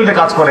 সেই ফিল্ডে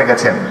কাজ করে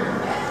গেছেন।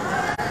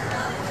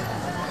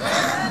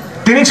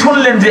 তিনি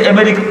শুনলেন যে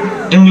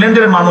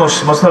ইংল্যান্ডের মানুষ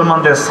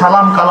মুসলমানদের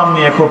সালাম কালাম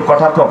নিয়ে খুব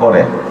কটাক্ষ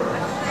করে।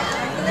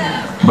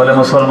 বলে,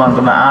 মুসলমান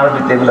তোমরা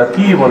আরবিতে এগুলা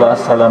কি বলো?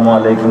 আসসালামু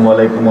আলাইকুম,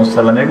 ওয়ালাইকুম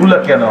আসসালাম, এগুলা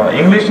কেন?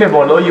 ইংলিশে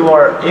বলো, ইউ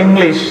আর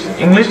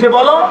ইংলিশে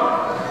বলো।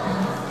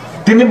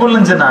 তিনি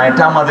বললেন যে না,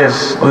 এটা আমাদের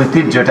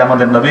ঐতিহ্য, এটা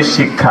আমাদের নবীর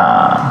শিক্ষা।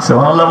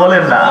 সুবহানাল্লাহ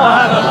বলেন না?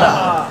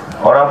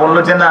 ওরা বললো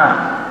যে না,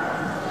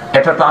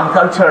 এটা তো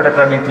আনকালচারাল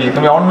একটা নীতি,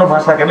 তুমি অন্য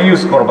ভাষা কেন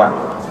ইউজ করবা?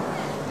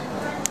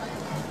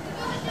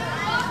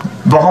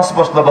 বহস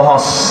বসলো,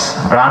 বহস।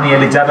 রানী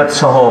এলিজাবেথ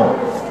সহ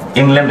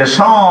ইংল্যান্ডের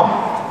সব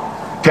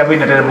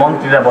ক্যাবিনেটের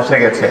মন্ত্রীরা বসে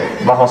গেছে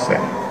বহসে।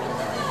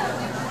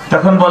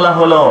 তখন বলা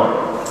হলো,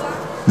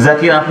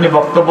 জাকির আপনি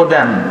বক্তব্য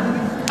দেন,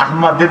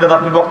 আহমদ দিদাত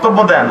আপনি বক্তব্য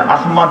দেন।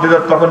 আহমদ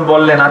দিদাত তখন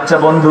বললেন, আচ্ছা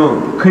বন্ধু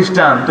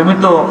খ্রিস্টান, তুমি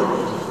তো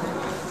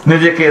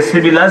নিজেকে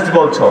সিভিলাইজড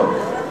বলছো,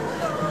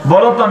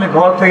 বলো তো আমি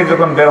ঘর থেকে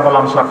যখন বের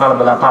হলাম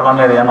সকালবেলা, তালা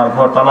মেরে, আমার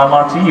ঘর তালা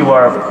মারছি, ইউ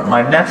আর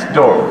মাই নেক্সট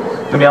ডোর,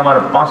 তুমি আমার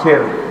পাশের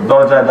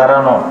দরজায়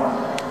দাঁড়ানো,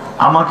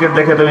 আমাকে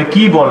দেখে তুমি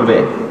কি বলবে?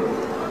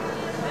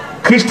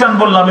 খ্রিস্টান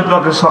বললো, আমি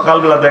তোমাকে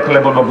সকালবেলা দেখলে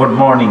বলবো গুড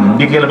মর্নিং,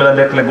 বিকেল বেলা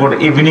দেখলে গুড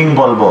ইভিনিং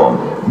বলবো,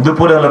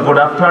 দুপুরে হলে গুড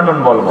আফটারনুন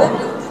বলবো।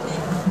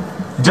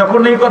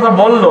 যখন এই কথা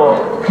বললো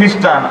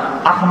খ্রিস্টান,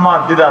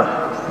 আহমদ দিদাত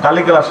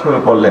গালিগালাজ শুরু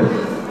করলেন।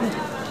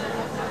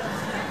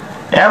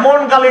 এমন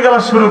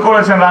গালিগালাজ শুরু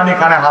করেছেন, রানী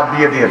কানে হাত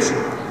দিয়ে দিয়েছে।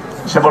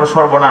 সে বড়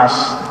সর্বনাশ,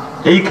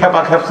 এই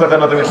খেপা খেপছো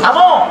কেন? তুমি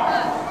থামো।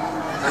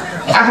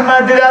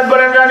 আহমদ দিদাত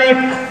বলেন, রানী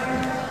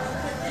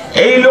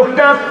এই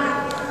লোকটা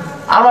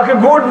আমাকে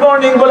গুড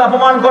মর্নিং বলে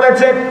অপমান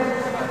করেছে।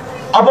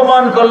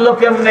 অপমান করলো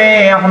কেমনে?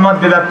 আহমদ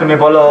দিদাত তুমি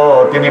বলো।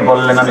 তিনি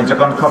বললেন, আমি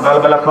যখন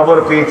সকালবেলা খবর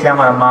পেয়েছি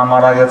আমার মা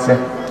মারা গেছে,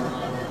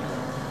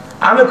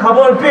 আমি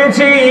খবর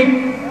পেয়েছি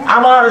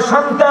আমার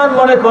সন্তান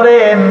মনে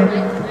করেন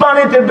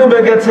পানিতে ডুবে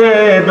গেছে,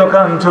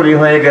 দোকান চুরি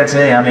হয়ে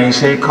গেছে, আমি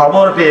সেই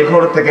খবর পেয়ে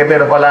ঘর থেকে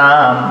বের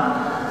হলাম।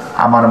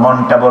 আমার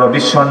মনটা বড়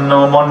বিষণ্ণ,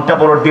 মনটা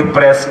বড়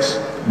ডিপ্রেসড,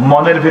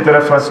 মনের ভিতরে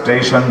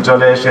ফ্রাস্ট্রেশন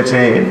চলে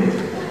এসেছে।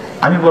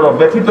 আমি বড়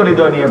ব্যথিত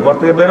হৃদয় নিয়ে ঘর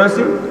থেকে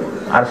বেরোছি,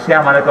 আর সে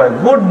আমার কয়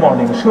গুড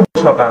মর্নিং, শুভ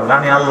সকাল।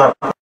 রানী, আল্লাহ,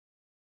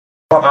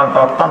 সকালটা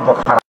অত্যন্ত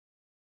খারাপ,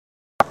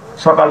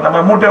 সকালটা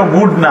আমার মোটেও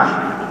গুড না।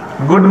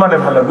 গুড মানে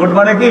ভালো, গুড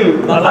মানে কি?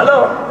 ভালো।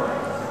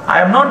 I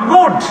am not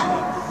good,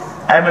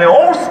 I am in a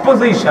Wars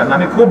position,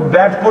 আমি খুব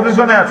ব্যাড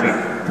পজিশনে আছি।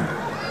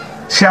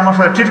 সে আমার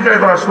সাথে চিৎকার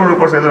করা শুরু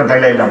করছে, এজন্য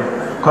গাইলাইলাম।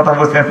 কথা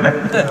বুঝছেন না?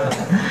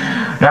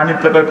 রানীর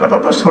তো কথা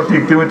তো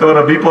সঠিক, তুমি তো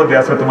ওরা বিপদে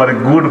আছো, তোমার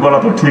গুড বলা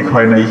তো ঠিক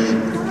হয় নাই,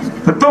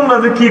 তোমরা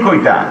যে কি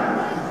কইতা?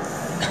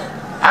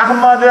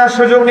 আহমদ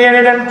সুযোগ নিয়ে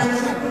নিলেন।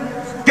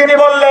 তিনি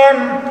বললেন,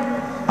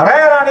 রে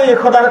রানী,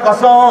 খোদার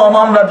কসম,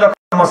 আমরা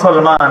যখন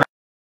মুসলমান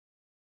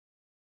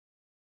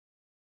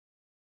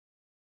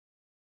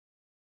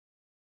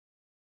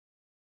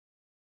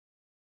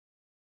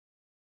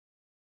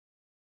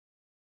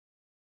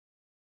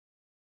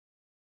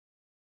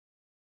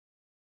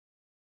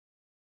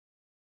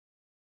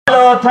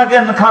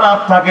থাকেন, খারাপ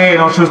থাকেন,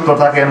 অসুস্থ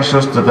থাকেন,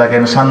 সুস্থ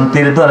থাকেন,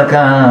 শান্তির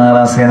দরকার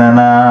আছে না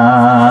না?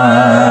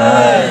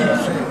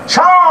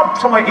 সব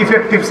সময়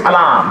ইফেক্টিভ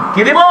সালাম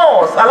কি দিব?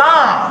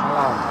 সালাম।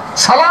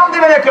 সালাম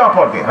দিবেন একে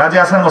অপরকে। রাজি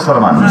আছেন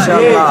মুসলমান?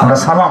 আমরা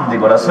সালাম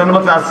দিব। রাসূল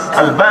বলেন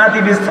আল বাদি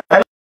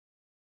বিসালাম,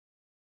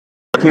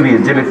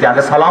 যে ব্যক্তি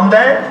আগে সালাম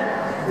দেয়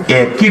এ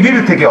কিবির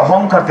থেকে,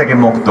 অহংকার থেকে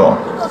মুক্ত।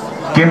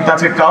 কিন্তু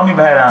আজকে কাউমি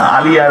ভাইরা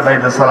আলিয়ার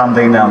ভাইদের সালাম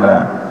দেই না আমরা।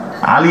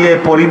 আলিয়ায়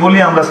পড়ি বলি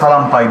আমরা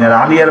সালাম পাই না।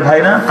 আলিয়ার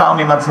ভাইরা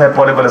কাউমি মাদ্রাসায়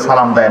পড়ে বলে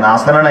সালাম দেয় না।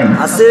 আছে না নাই?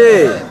 আছে।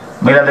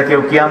 মিলাদে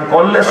কেউ কিয়াম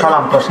করলে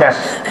সালাম তো শেষ,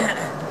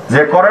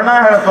 যে করে না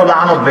হেরা তো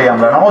লানত দেই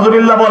আমরা।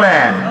 নাউযুবিল্লাহ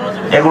বলেন।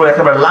 এগুলো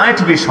একেবারে লাইট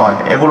বিষয়,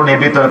 এগুলো নিয়ে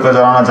বিতর্কে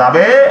জড়ানো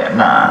যাবে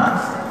না।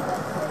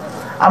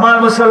 আমার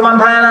মুসলমান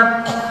ভাইরা,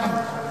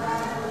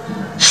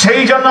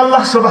 সেই জন্য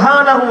আল্লাহ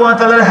সুবহানাহু ওয়া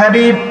তাআলার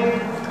হাবিব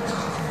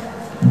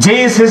যে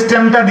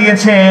সিস্টেমটা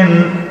দিয়েছেন,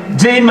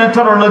 যে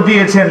মেথডোলজি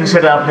দিয়েছেন,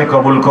 সেটা আপনি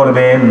কবুল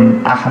করবেন।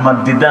 আহমদ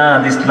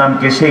দিদাত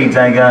ইসলামকে সেই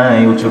জায়গায়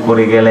উঁচু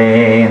করে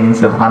গেলেন।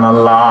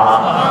 সুবহানাল্লাহ।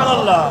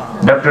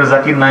 ডক্টর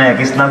জাকির নায়েক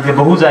ইসলামকে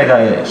বহু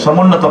জায়গায়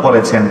সমুন্নত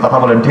করেছেন। কথা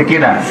বলেন ঠিক কি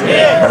না?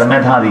 তার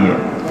মেধা দিয়ে।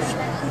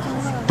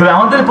 তবে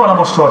আমাদের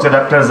পরামর্শ হচ্ছে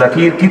ডক্টর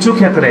জাকির কিছু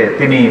ক্ষেত্রে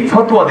তিনি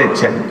ফতোয়া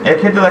দিচ্ছেন,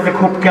 এক্ষেত্রে তাকে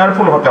খুব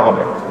কেয়ারফুল হতে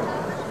হবে,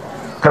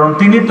 কারণ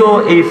তিনি তো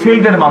এই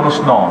ফিল্ডের মানুষ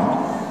নন।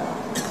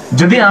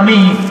 যদি আমি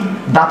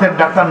দাঁতের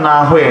ডাক্তার না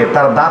হয়ে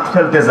তার দাঁত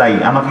ফেলতে যাই,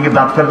 আমাকে কি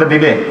দাঁত ফেলতে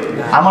দিবে?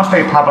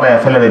 আমারটাই থাপড়ায়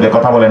ফেলে দিবে।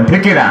 কথা বলেন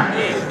ঠিক কি না?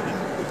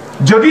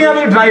 যদি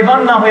আমি ড্রাইভার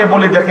না হয়ে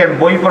বলি, দেখেন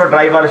বই পড়ে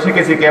ড্রাইভার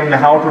শিখেছি কেমনে,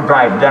 হাউ টু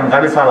ড্রাইভ, দেন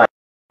গাড়ি চালাই,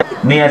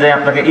 নিয়ে যাই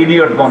আপনাকে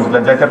ইলিয়টগঞ্জ,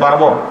 যেতে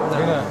পারবো?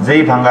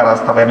 যেই ভাঙ্গা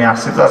রাস্তা আমি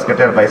আসছি তো আজকে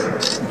টের পাইছি,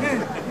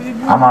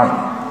 আমার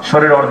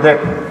শরীর অর্ধেক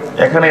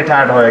এখানে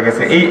টায়ার্ড হয়ে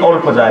গেছে এই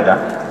অল্প জায়গা।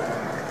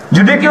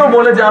 যদি কেউ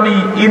বলে যে আমি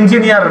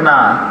ইঞ্জিনিয়ার না,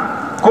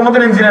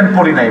 কোনোদিন ইঞ্জিনিয়ার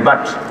পড়ি নাই,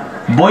 বাট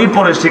বই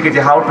পড়ে শিখেছি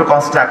হাউ টু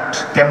কনস্ট্রাক্ট,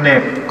 কেমনে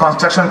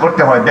কনস্ট্রাকশন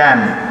করতে হয়, দেন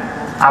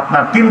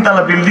আপনার 3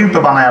 তলা বিল্ডিং তো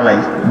বানায়ালাই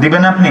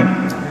দিবেন আপনি?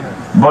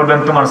 বলবেন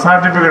তোমার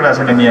সার্টিফিকেট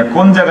আছে নিয়ে,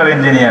 কোন জায়গার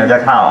ইঞ্জিনিয়ার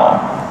দেখাও।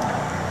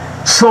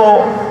 সো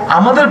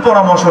আমাদের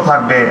পরামর্শ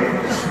থাকবে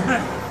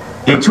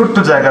এই ছোট্ট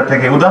জায়গা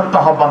থেকে উদাত্ত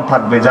আহ্বান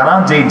থাকবে, যারা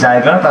যেই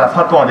জায়গা তারা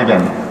ফতোয়া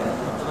দিবেন।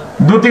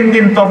 2-3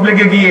 দিন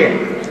তবলিগে গিয়ে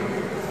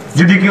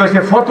যদি কেউ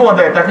এসে ফতোয়া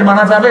দেয়, তাকে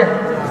মানা যাবে?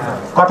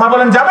 কথা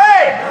বলেন যাবে?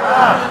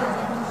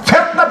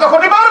 ফিতনা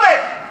তখনই বাড়বে।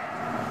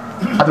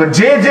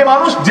 যে যে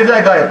মানুষ যে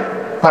জায়গায়,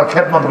 তার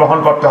খেদমত গ্রহণ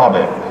করতে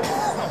হবে।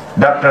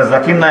 ডক্টর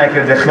জাকির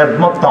নায়েকের যে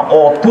খেদমতটা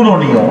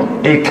অতুলনীয়,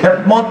 এই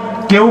খেদমত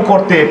কেউ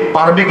করতে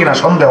পারবে কিনা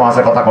সন্দেহ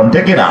আছে। কথা কোন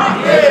ঠিক কিনা?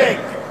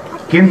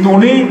 কিন্তু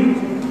উনি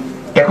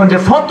এখন যে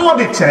ফতোয়া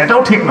দিচ্ছেন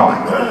এটাও ঠিক নয়,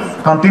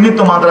 কারণ তিনি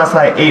তো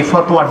মাদ্রাসায় এই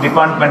ফতোয়ার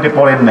ডিপার্টমেন্টে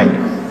পড়েন নাই।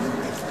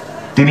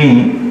 তিনি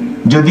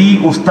যদি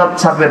উস্তাদ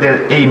ছাত্রদের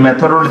এই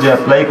মেথডোলজি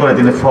অ্যাপ্লাই করে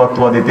তিনি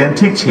ফতোয়া দিতেন,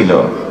 ঠিক ছিল।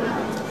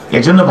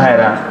 এজন্য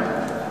ভাইরা,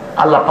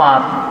 আল্লাহ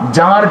পাক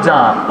যার যা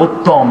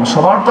উত্তম,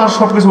 সবার তো আর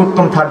সবকিছু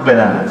উত্তম থাকবে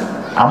না।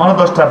 আমারও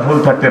 10টা ভুল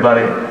থাকতে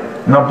পারে,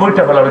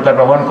 90টা ভালো তা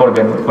গ্রহণ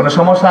করবেন। কোনো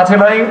সমস্যা আছে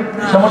ভাই?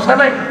 সমস্যা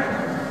নাই।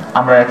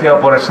 আমরা একে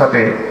অপরের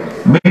সাথে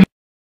মিল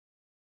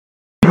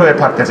হয়ে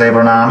থাকতে চাইব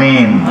না।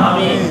 আমিন।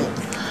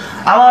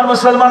 আমার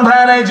মুসলমান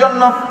ভাইরা, এই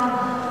জন্য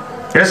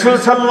রাসূল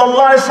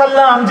সাল্লাল্লাহু আলাইহি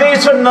সাল্লাম যে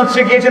সুন্নাত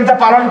শিখিয়েছেন তা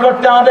পালন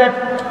করতে হবে।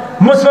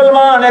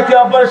 মুসলমান একে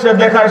অপরের সাথে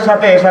দেখার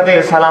সাথে সাথে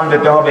সালাম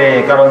দিতে হবে,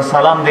 কারণ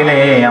সালাম দিলে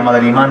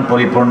আমাদের ঈমান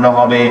পরিপূর্ণ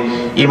হবে।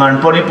 ঈমান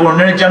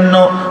পরিপূর্ণের জন্য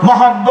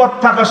মহব্বত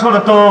থাকা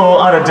শর্ত,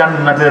 আর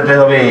জান্নাতে যেতে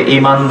হবে।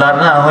 ঈমানদার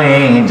না হয়ে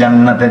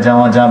জান্নাতে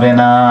যাওয়া যাবে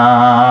না।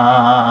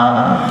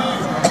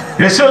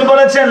 রাসূল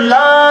বলেছেন,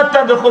 লা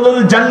তাদখুলুল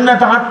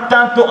জান্নাতা হাত্তা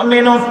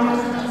তুমিনু,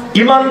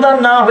 ঈমানদার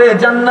না হয়ে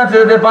জান্নাতে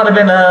যেতে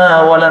পারবে না।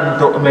 ওয়ালান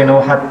তুমিনু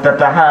হাত্তা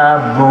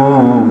তাহাব্বু,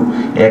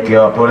 একে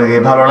অপরকে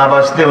ভালো না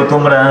বাসতেও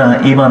তোমরা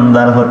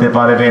ঈমানদার হতে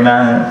পারবে না।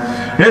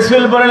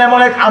 রাসূল বলেন,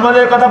 এমন এক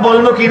আমলের কথা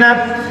বলবো কিনা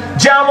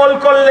যে আমল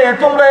করলে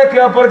তোমরা একে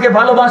অপরকে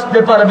ভালোবাসতে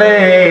পারবে?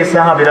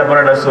 সাহাবীরা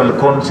বলেন, রাসূল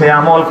কোন সে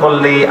আমল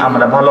করলে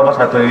আমরা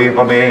ভালোবাসা তৈরি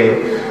হবে?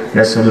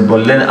 রাসূল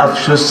বললেন,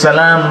 আফশুস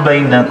সালাম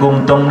বাইনাকুম,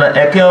 তোমরা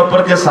একে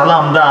অপরকে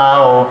সালাম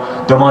দাও।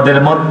 তোমাদের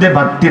মধ্যে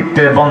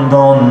ভ্রাতৃত্বের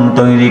বন্ধন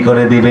তৈরি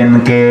করে দিবেন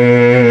কে?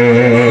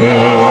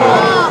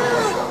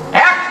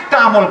 একটা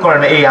আমল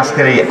করেন এই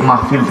আজকের এই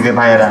মাহফিল থেকে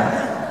ভাইয়েরা,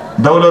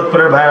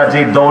 দৌলতপুরের ভাইয়েরা, যে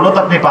দৌলত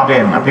আপনি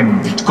পাবেন আপনি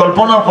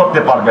কল্পনাও করতে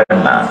পারবেন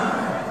না।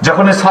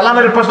 যখন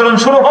সালামের প্রচলন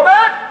শুরু হবে,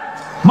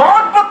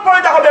 মহব্বত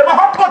পয়দা হবে।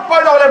 মহব্বত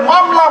পয়দা হলে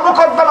মামলা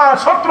মুকদ্দমা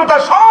শত্রুতা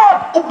সব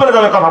উপরে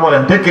যাবে। কথা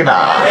বলেন ঠিক কিনা?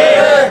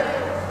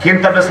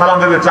 কিন্তু আপনি সালাম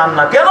দিতে চান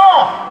না কেন?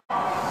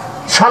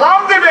 সালাম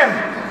দিবেন,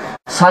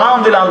 সালাম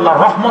দিলে আল্লাহর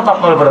রহমত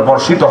আপনার উপরে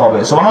বর্ষিত হবে।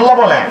 সুবহানাল্লাহ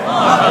বলেন।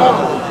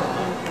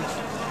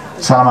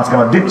 সালাম আজকে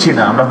আমরা দিচ্ছি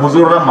না, আমরা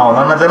হুজুররা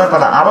মাওলানা যারা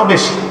তারা আরো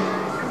বেশি।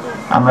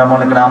 আমরা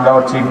মনে করি আমরা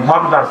হচ্ছি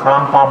হকদার,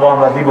 সালাম পাবো,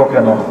 আমরা দিব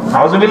কেন?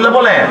 নাউজুবিল্লাহ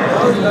বলেন।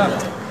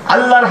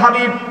 আল্লাহর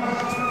হাবিব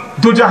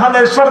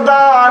দুজাহানের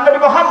সরদার নবী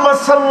মুহাম্মদ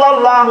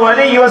সাল্লাল্লাহু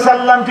আলাইহি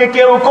ওয়াসাল্লামকে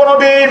কেউ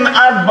কোনদিন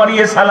আগ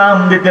বাড়িয়ে সালাম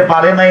দিতে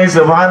পারে নাই।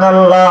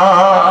 সুবহানাল্লাহ।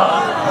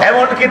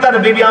 এমনকি তার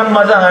বিবি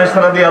আম্মা জান আয়েশা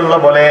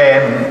রাদিয়াল্লাহু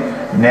বলেন,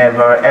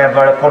 নেভার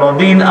এভার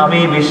কোনদিন আমি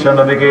বিশ্ব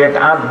নবীকে এক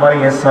হাত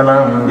বাড়িয়ে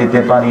সালাম দিতে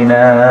পারি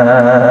না।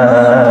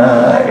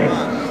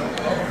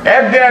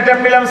 একদিন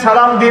অ্যাটেম্প নিলাম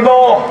সালাম দিব,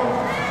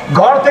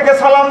 ঘর থেকে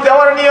সালাম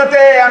দেওয়ার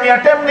নিয়তে আমি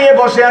অ্যাটেম্প নিয়ে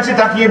বসে আছি,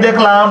 তাকিয়ে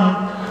দেখলাম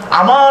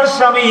আমার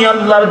স্বামী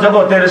আল্লাহর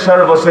জগতের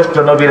সর্বশ্রেষ্ঠ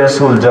নবী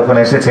রাসূল যখন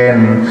এসেছেন,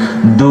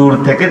 দূর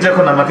থেকে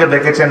যখন আমাকে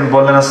দেখেছেন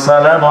বললেন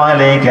আসসালামু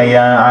আলাইকা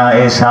ইয়া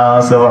আয়েশা,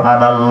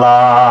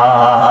 সুবহানাল্লাহ।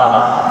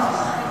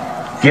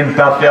 কিন্তু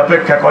আপনি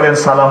অপেক্ষা করেন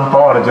সালাম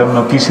পাওয়ার জন্য,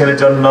 কিসের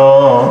জন্য?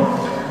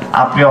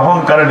 আপনি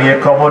অহংকার নিয়ে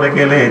কবরে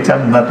গেলে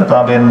জান্নাত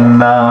পাবেন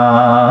না।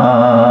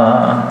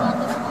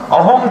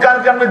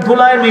 অহংকারকে আপনি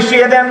ধুলায়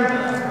মিশিয়ে দেন,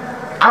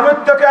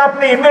 আমিত্বকে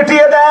আপনি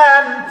মিটিয়ে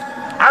দেন,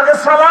 আগে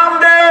সালাম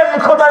দেন।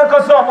 খোদার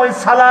কসম ওই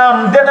সালাম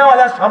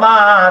দেনেওয়ালা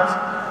সমাজ,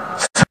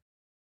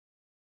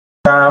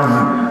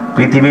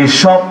 পৃথিবীর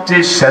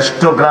সবচেয়ে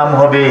শ্রেষ্ঠ গ্রাম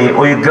হবে,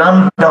 ওই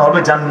গ্রামটা হবে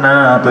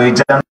জান্নাত। ওই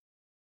জান্নাত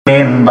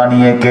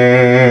বানিয়ে কে?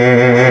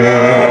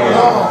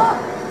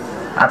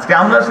 আজকে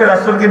আমরা সে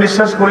রাসূলকে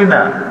বিশ্বাস করি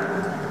না,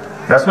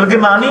 রাসূলকে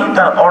মানি,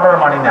 তার অর্ডার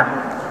মানি না।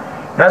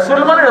 রাসূল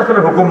মানে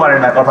রাসূলের হুকুম মানি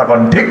না, কথা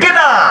বলেন ঠিক কি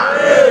না?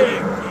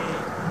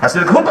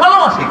 রাসূল খুব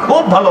ভালোবাসি,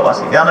 খুব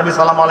ভালোবাসি, ইয়া নবী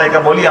সাল্লাল্লাহু আলাইহি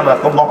বলি আমরা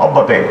খুব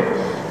মহব্বতে,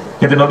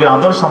 কিন্তু নবীর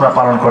আদর্শ আমরা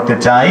পালন করতে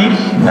চাই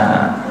না।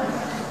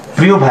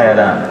 প্রিয়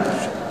ভাইয়েরা,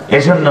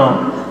 এজন্য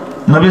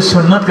নবীর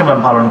সুন্নতকে আমরা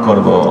পালন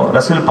করব।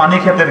 রাসূল পানি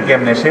খেতেন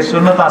কেমনে, সেই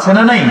সুন্নত আছে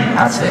না নাই?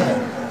 আছে।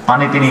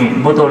 পানি তিনি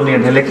বোতল নিয়ে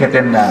ঢেলে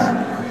খেতেন না।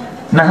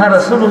 নাহা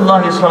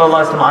রাসূলুল্লাহ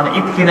সাল্লাল্লাহু আলাইহি ওয়াসাল্লাম আন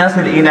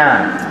ইকতিনাসিল ইনা,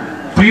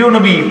 প্রিয়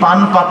নবী পান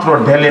পাত্র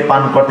ঢেলে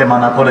পান করতে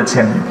মানা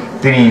করেছেন,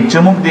 তিনি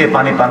চুমুক দিয়ে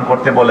পানি পান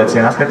করতে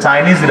বলেছেন। আজকে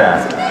চাইনিজরা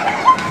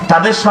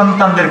তাদের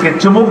সন্তানদেরকে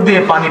চুমুক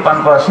দিয়ে পানি পান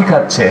করা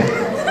শিখাচ্ছে,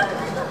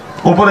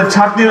 উপরে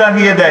ছাকনি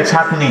লাগিয়ে দেয়,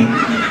 ছাকনি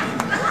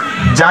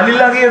জালি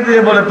লাগিয়ে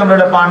দিয়ে বলে তোমরা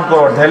এটা পান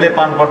করো, ঢেলে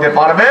পান করতে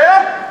পারবে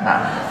না।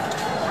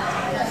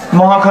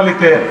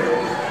 মহাখালীতে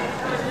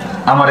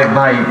আমার এক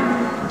ভাই,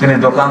 তিনি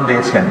দোকান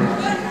দিয়েছেন,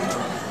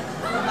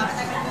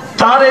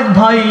 তার এক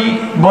ভাই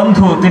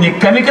বন্ধু তিনি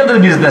কেমিক্যালের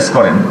বিজনেস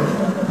করেন।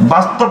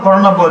 বাস্তব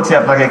ঘটনা বলছি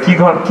আপনাকে।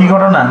 কি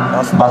ঘটনা?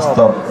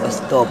 বাস্তব।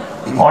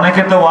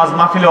 অনেকে তো ওয়াজ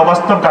মাহফিলে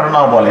অবাস্তব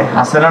ঘটনাও বলে,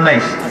 আছে না নাই?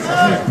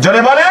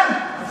 জোরে বলেন।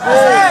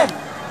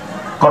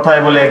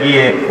 কথায় বলে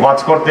গিয়ে ওয়াজ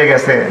করতে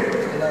গেছে,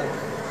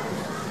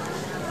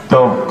 তো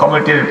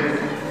কমিটির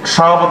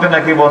সভাপতি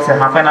নাকি বলছে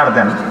হাফ এন আওয়ার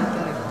দেন,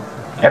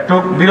 একটু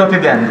বিরতি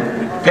দেন।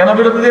 কেন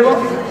বিরতি দেব?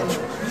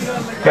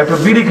 একটু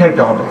বিড়ি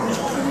খাইতে হবে।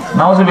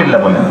 নাউজুবিল্লাহ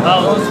বলেন।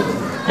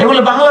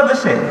 এগুলো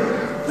বাংলাদেশে,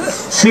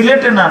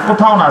 সিলেটে না,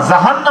 কোথাও না।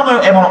 জাহান্নামে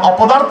এমন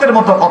অপদার্থের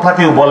মতো কথা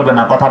কেউ বলবে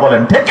না, কথা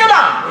বলেন ঠিক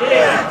না?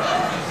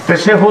 তো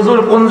সে হুজুর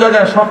কোন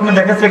জায়গায় স্বপ্নে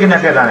দেখেছে কিনা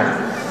কে জানে।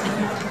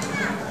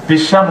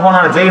 পিশাব হন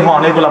আর যেই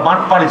হন, এগুলা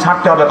বাটপাড়ি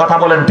ছাড়তে হবে, কথা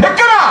বলেন ঠিক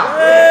না?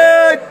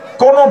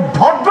 কোন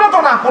ভদ্রতা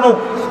না, কোন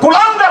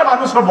কুলাঙ্গার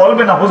মানুষও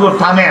বলবে না হুজুর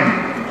থামেন,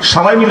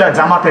 সবাই মিলে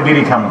জামাতে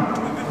বিড়ি খামো।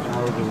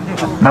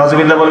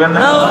 নাউজুবিল্লাহ বলবেন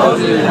না?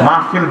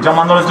 মাহফিল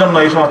জমানোর জন্য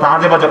এই সমস্ত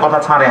আজে বাজে কথা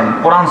ছাড়েন।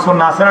 কোরআন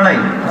সুন্নাহ আছে না নাই?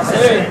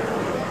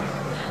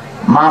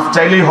 মাফ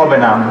চাইলেই হবে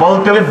না,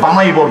 বলতে হবে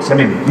বানাই বলছে,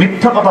 আমি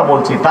মিথ্যা কথা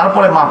বলছি,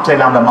 তারপরে মাফ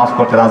চাইলে আমরা মাফ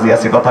করতে রাজি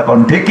আছি, কথা কোন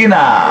ঠিক কি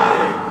না?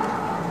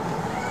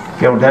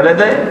 কেউ ঢেলে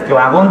দেয়, কেউ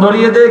আগুন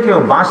ধরিয়ে দেয়, কেউ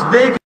বাঁশ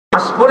দেয়, কেউ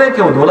বাঁশ করে,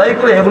 কেউ ধুলাই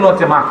করে, এগুলো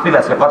হচ্ছে মাহফিল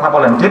আছে, কথা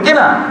বলেন ঠিক কি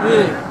না?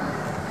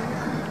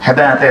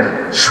 হেদায়েতের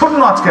শূন্য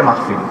আজকে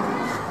মাহফিল।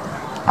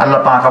 আল্লাহ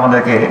পাক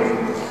আমাদেরকে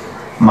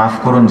মাফ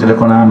করুন, জোরে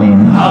কোন আমিন।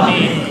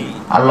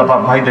 আল্লাহ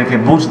পাক ভাইদেরকে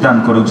বুঝ দান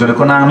করুক, জোরে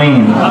কোন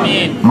আমিন।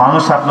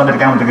 মানুষ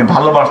আপনাদেরকে আমাদেরকে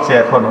ভালোবাসছে,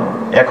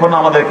 এখনো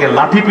আমাদেরকে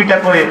লাঠি পিটা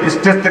করে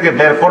স্টেজ থেকে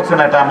বের করছে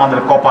না, এটা আমাদের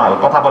কপাল,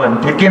 কথা বলেন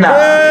ঠিক কি না?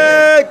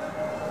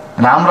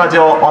 আমরা যে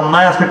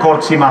অন্যায় আজকে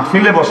করছি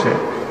মাহফিলে বসে,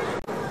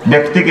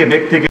 ব্যক্তিকে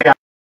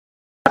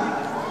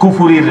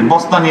কুফুরির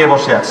বস্তা নিয়ে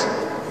বসে আছে,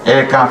 এ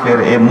কাফের,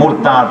 এ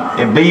মুরতাদ,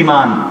 এ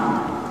বেঈমান,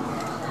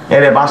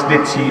 এরে বাস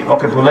দিচ্ছি,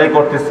 ওকে ধুলাই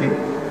করতেছি,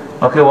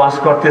 ওকে ওয়াশ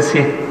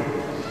করতেছি,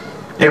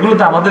 এগুলো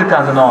তো আমাদের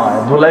কাজ নয়।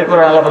 ধুলাই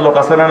করে আলাদা লোক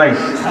আছে না নাই?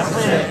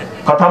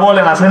 কথা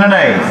বলেন আছে না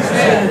নাই?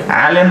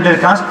 আলেমদের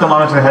কাজ তো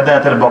মানুষের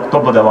হেদায়েতের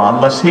বক্তব্য দেওয়া।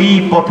 আল্লাহ সেই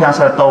পথে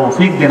আসার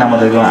তৌফিক দিন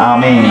আমাদেরকে,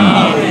 আমিন।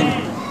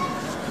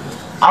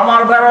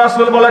 আমার প্রিয়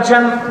রাসূল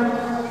বলেছেন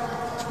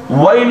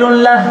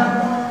ওয়াইলুল্লাহ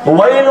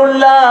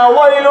ওয়াইলুল্লাহ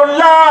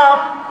ওয়াইলুল্লাহ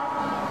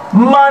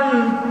মান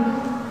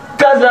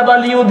কাযাবা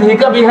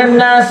লিউযহিকা বিহান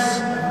নাস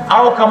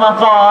আও কামা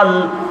ক্বাল।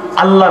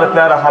 আল্লাহর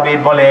প্যারা হাবিব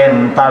বলেন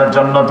তার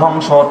জন্য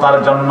ধ্বংস, তার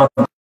জন্য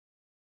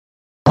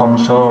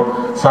ধ্বংস।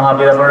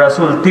 সাহাবীরা বলেন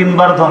রাসূল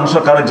তিনবার ধ্বংস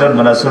কার জন্য?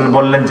 রাসূল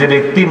বললেন যে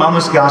ব্যক্তি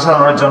মানুষকে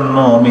হাসানোর জন্য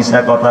মিছা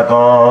কথা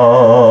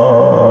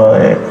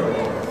কয়।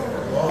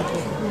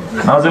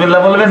 নাউজুবিল্লাহ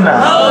বলবেন না?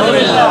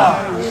 নাউজুবিল্লাহ।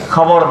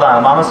 খবরদার,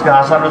 মানুষকে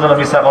হাসানোর জন্য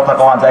মিছা কথা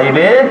কওয়া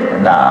যাইবে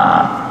না।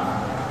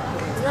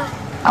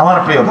 আমার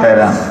প্রিয়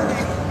ভাইরা,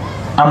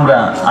 আমরা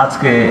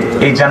আজকে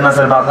এই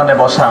জান্নাতের বাগানে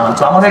বসা,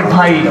 তো আমার এক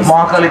ভাই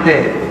মহাখালীতে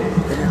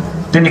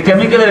তিনি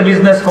কেমিক্যালের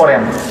বিজনেস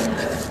করেন,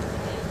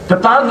 তো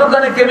তার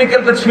দোকানে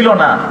কেমিক্যালটা ছিল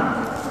না,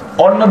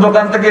 অন্য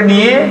দোকান থেকে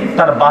নিয়ে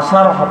তার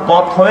বাসার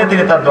পথ হয়ে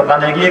তিনি তার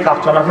দোকানে গিয়ে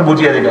কাস্টমারকে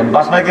বুঝিয়ে দিলেন।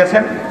 বাসায়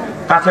গেছেন,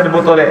 কাঁচের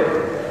বোতলে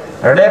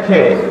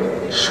রেখে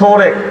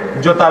সরে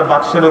জুতার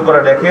বাক্সের উপরে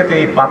রেখে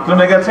তিনি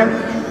বাথরুমে গেছেন।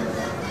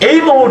 এই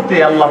মুহূর্তে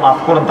আল্লাহ মাফ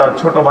করুন তার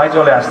ছোট ভাই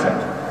চলে আসছেন,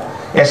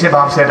 এসে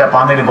ভাবছে এটা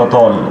পানির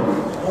বোতল,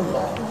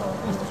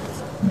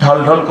 ঢল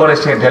ঢল করে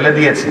সে ঢেলে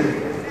দিয়েছে।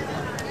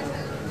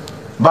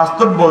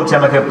 বাস্তব বলছে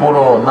আমাকে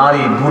পুরো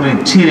নারী ভুঁড়ি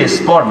ছিঁড়ে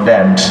স্পট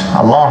ড্যাড।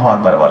 আল্লাহু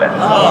আকবার বলেন।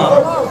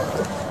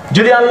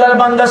 যদি আল্লাহর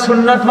বান্দা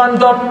সুন্নাত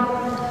মানত,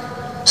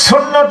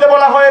 সুন্নতে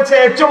বলা হয়েছে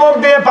চুমুক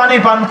দিয়ে পানি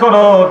পান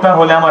করো,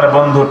 তাহলে আমার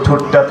বন্ধু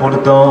ঠোঁটটা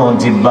পড়তো,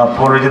 জিহ্বা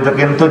পড়ে যেত,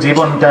 কিন্তু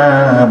জীবনটা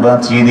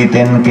বাঁচিয়ে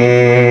দিতেন কে?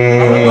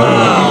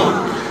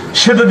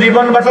 শুধু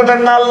জীবন বাঁচাতেন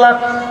না আল্লাহ,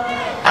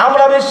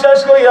 আমরা বিশ্বাস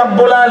করি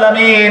রব্বুল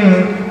আলামিন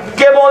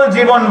কেবল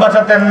জীবন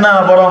বাঁচাতেন না,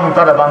 বরং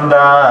তার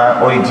বান্দা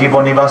ওই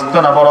জীবনই বাঁচত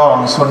না, বরং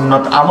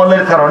সুন্নত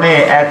আমলের কারণে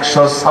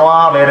 100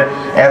 সওয়াবের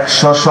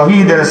 100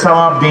 শহীদের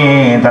সওয়াব দিয়ে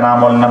তার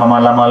আমল নামা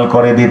মালামাল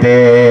করে দিতে।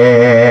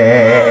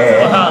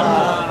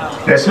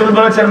 রাসূল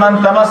বলেছেন, মান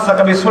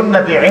তামাসসাকা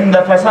বিসুন্নতি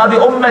ইনদা ফাসাদি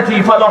উম্মতি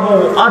ফালাহু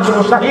আজরু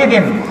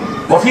শাহীদিন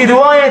ওয়া ফি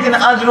রিওয়ায়াতিন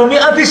আজরু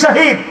 100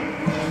 শাহীদ।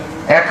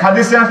 এক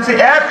হাদিসে আছে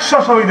 100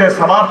 শহীদের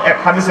সওয়াব, এক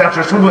হাদিসে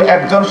আছে শুধু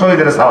একজন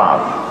শহীদের সওয়াব।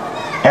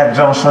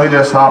 একজন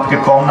শহীদের সওয়াব কি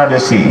কম না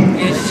বেশি?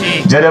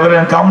 যারা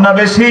বলেন কম না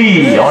বেশি?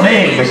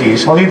 অনেক বেশি।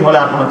 শহীদ হলে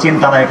আর কোনো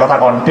চিন্তা নাই, কথা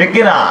কোন ঠিক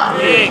কি না?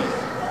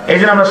 এই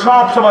জন্য আমরা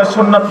সব সময়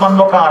সুন্নাত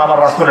মানবো। কার? আমার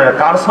রাসূলের।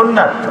 কার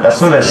সুন্নাত?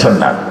 রাসূলের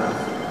সুন্নাত।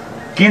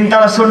 কিন্তু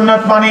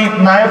সুন্নাত মানি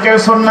নায়কের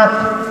সুন্নাত,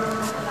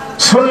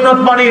 সুন্নাত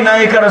মানি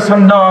নায়িকার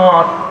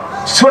সুন্নাত,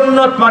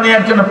 সুন্নাত মানি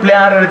একজন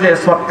প্লেয়ারের যে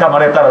ছক্কা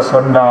মারে তার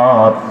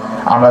সুন্নাত।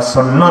 আমরা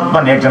সুন্নাত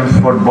মানি একজন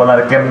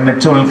ফুটবলার কেমনে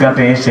চুল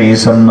কাটে সেই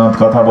সুন্নাত।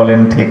 কথা বলেন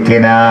ঠিক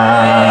কিনা?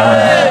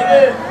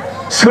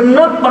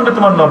 সুন্নাত মানে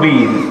তোমার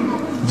নবীর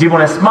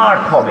জীবনে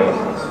স্মার্ট হবে।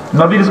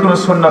 নবীর কোন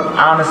সুন্নাত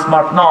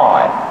আনস্মার্ট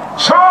নয়।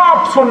 সব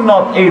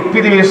সুন্নাত এই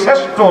পৃথিবীর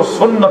শ্রেষ্ঠ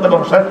সুন্নাত এবং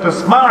শ্রেষ্ঠ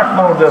স্মার্ট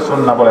মানুষদের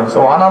সুন্নাত। বলেন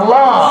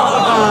সুবহানাল্লাহ।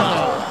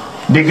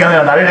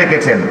 বিজ্ঞানীরা দাঁড়িয়ে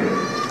রেখেছেন,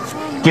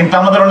 কিন্তু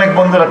আমাদের অনেক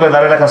বন্ধুরা কয়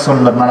দাঁড়িয়ে রাখা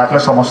সুন্নাত, না রাখলে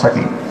সমস্যা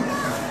কি?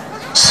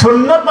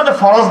 সুন্নাত মানে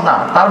ফরজ না,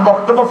 তার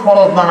বক্তব্য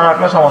ফরজ না, না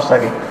রাখলে সমস্যা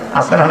কি?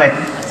 আছে না নাই?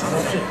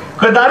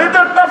 দাঁড়িয়ে তো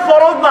একটা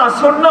ফরজ না,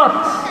 সুন্নাত।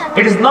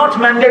 It is not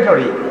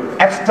mandatory,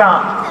 extra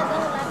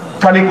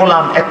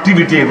curriculum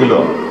activity.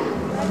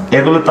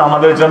 এগুলো তো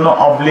আমাদের জন্য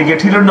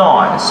অব্লিগেটরি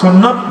নয়।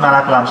 সুন্নাত না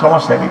রাখলাম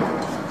সমস্যা কি?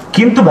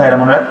 কিন্তু ভাইরা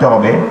মনে রাখতে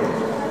হবে,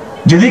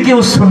 যদি কেউ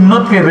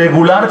সুন্নতকে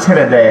রেগুলার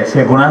ছেড়ে দেয় সে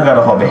গুনাহগার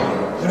হবে।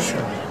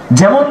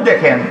 যেমন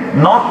দেখেন,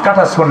 নখ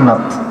কাটা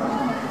সুন্নাত।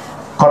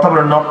 কথা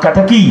বলে, নখ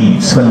কাটা কি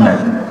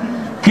সুন্নাত।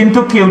 কিন্তু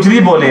কেউ যদি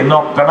বলে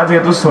নখ কাটা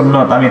যেহেতু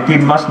সুন্নাত, আমি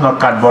 3 মাস নখ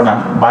কাটবো না,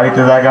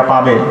 বাড়িতে জায়গা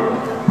পাবে,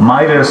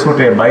 মায়ের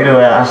ছুটে বাইরে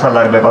আসা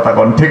লাগবে। কথা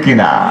কোন ঠিক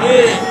কিনা?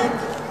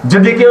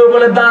 যদি কেউ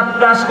বলে দাঁত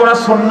ব্রাশ করা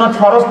সুন্নাত,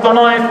 ফরজ তো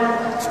নয়,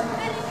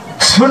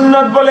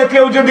 সুন্নাত বলে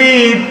কেউ যদি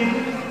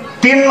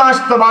 3 মাস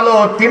তো ভালো,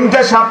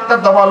 3টা সপ্তাহ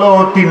তো ভালো,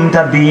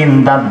 3টা দিন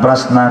দাঁত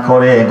ব্রাশ না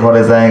করে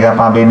ঘরে জায়গা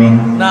পাবেনি,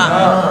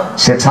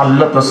 সে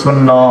ছাড়লো তো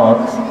সুন্নত।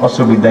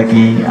 অসুবিধা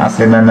কি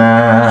আছে না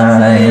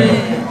নাই?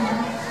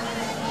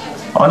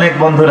 অনেক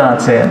বন্ধুরা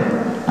আছে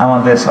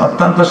আমাদের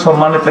অত্যন্ত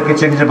সম্মানিত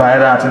কিছু কিছু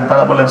ভাইরা আছেন,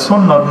 তারা বলেন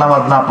সুন্নত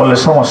নামাজ না পড়লে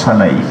সমস্যা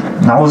নাই।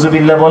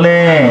 নাউজুবিল্লাহ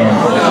বলেন।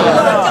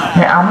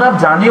 হ্যাঁ, আমরা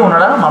জানি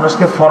ওনারা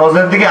মানুষকে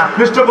ফরজের দিকে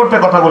আকৃষ্ট করতে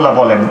কথাগুলো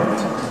বলেন,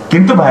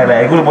 কিন্তু ভাইরা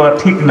এগুলো বলা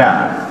ঠিক না।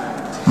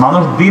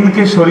 মানুষ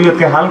দিনকে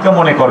শরীয়তকে হালকা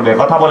মনে করবে।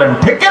 কথা বলেন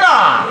ঠিক না?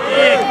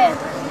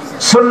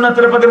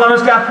 সুন্নাতের প্রতি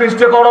মানুষকে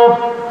আকৃষ্ট করো।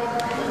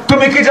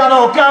 তুমি কি জানো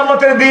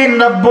কিয়ামতের দিন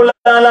রব্বুল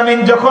আলামিন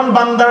যখন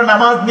বান্দার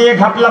নামাজ নিয়ে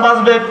ঘাপলা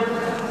বাজবে,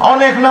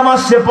 অনেক নামাজ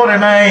সে পড়ে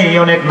নাই,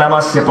 অনেক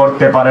নামাজ সে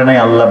পড়তে পারে নাই,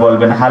 আল্লাহ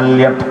বলবেন হাল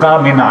ইয়াবকা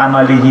মিন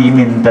আমালিহি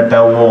মিন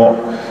তাতাওয়ু,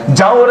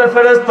 যাও রে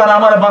ফেরেশতারা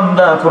আমার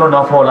বান্দা কোন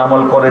নফল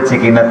আমল করেছে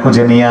কিনা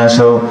খুঁজে নিয়ে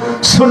আসো।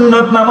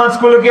 সুন্নাত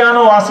নামাজগুলোকে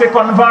আনো, আছে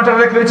কনভার্টার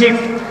রেখেছি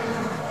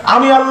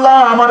আমি আল্লাহ।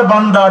 আমার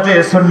বান্দা যে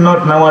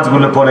সুন্নত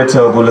নামাজগুলো পড়েছে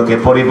ওগুলোকে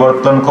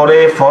পরিবর্তন করে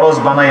ফরজ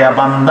বানাইয়া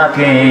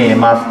বান্দাকে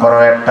মাফ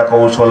করার একটা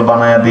কৌশল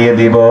বানাইয়া দিয়ে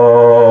দিব।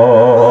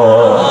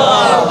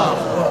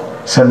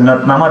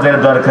 সুন্নত নামাজের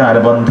দরকার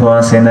বন্ধু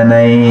আছে না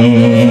নাই?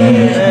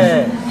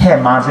 হ্যাঁ,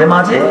 মাঝে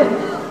মাঝে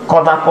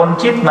কদা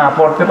কঞ্চিত না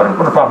পড়তে পারেন,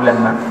 কোনো প্রবলেম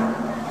না,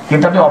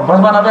 কিন্তু আপনি অভ্যাস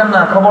বানাবেন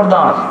না,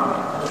 খবরদার।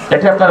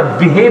 এটা আপনার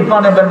বিহেভ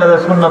বানাবেন না,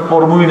 সুন্নত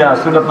পড়বই না,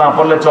 সুন্নত না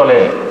পড়লে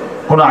চলে।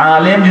 কোন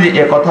আলেম যদি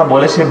এ কথা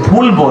বলে সে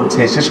ভুল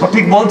বলছে, সে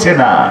সঠিক বলছে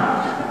না,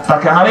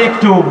 তাকে আরো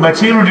একটু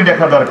ম্যাচিউরিটি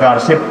দেখা দরকার।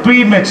 সে প্রি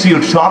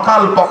ম্যাচিউর,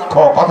 সকাল পক্ষ।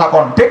 কথা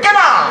কোন ঠিক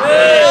না?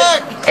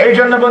 এই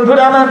জন্য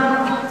বন্ধুরা আমার,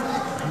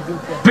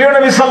 প্রিয়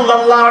নবী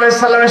সাল্লাল্লাহু আলাইহি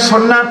সাল্লামের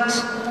সুন্নাত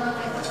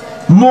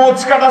মোচ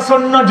কাটা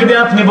সুন্নাত। যদি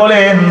আপনি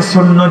বলেন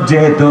সুন্নাত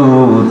যেহেতু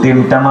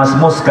 3টা মাস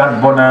মোচ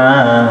কাটবো না,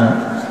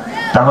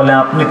 তাহলে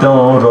আপনি তো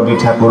রবি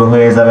ঠাকুর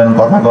হয়ে যাবেন।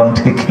 কথা কোন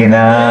ঠিক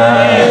না?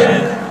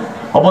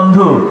 ও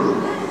বন্ধু,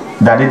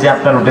 দাড়ি যে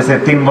আপনার উঠেছে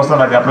 3 বছর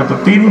আগে, আপনি তো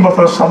 3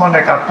 বছর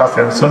সমানে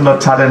কাটতেছেন, সুন্নাত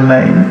ছাড়েন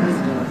নাই,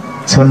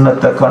 সুন্নাত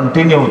তো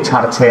কন্টিনিউ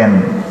ছাড়ছেন।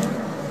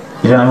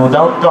 এই জন্য আমি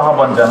উদাত্ত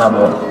আহ্বান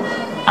জানাবো।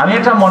 আমি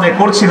এটা মনে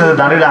করছি না যে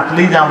দাঁড়িয়ে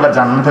রাখলেই যে আমরা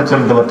জান্নাতে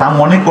চলে যাবো, তা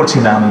মনে করছি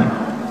না আমি।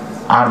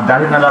 আর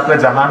দাড়ি না রাখলে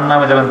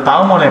জাহান্নামে যাবেন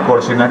তাও মনে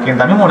করছি না,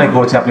 কিন্তু আমি মনে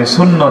করছি আপনি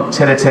সুন্নত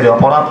ছেড়ে ছেড়ে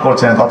অপরাধ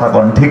করছেন। কথা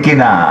কোন ঠিক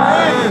না?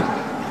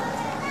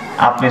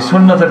 আপনি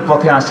সুন্নতের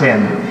পথে আসেন,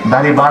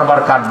 দাড়ি বারবার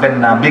কাটবেন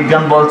না।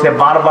 বিজ্ঞান বলছে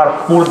বারবার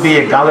ফুল দিয়ে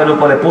গালের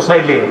উপরে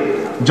পুষাইলে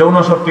যৌন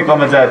শক্তি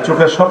কমে যায়,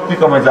 চোখের শক্তি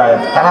কমে যায়,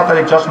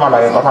 তাড়াতাড়ি চশমা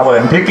লাগে। কথা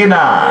বলেন ঠিক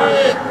না?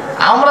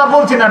 আমরা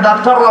বলছি না,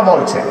 ডাক্তাররা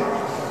বলছে।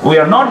 We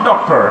are not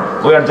doctor,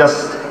 we are just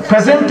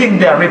presenting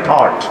there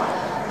report.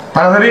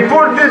 তারা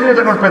রিপোর্ট দিয়ে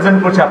যেটা প্রেজেন্ট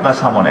করছে আপনার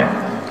সামনে।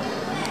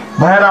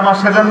 ভাইয়েরা আমার,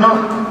 সেজন্য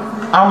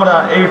আমরা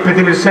এই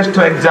পৃথিবীর শ্রেষ্ঠ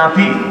এক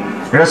জাতি,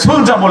 রাসূল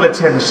যা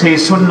বলেছেন সেই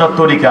সুন্নত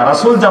তরিকা,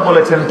 রাসূল যা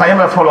বলেছেন তাই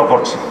আমরা ফলো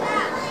করছি।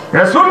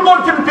 রাসূল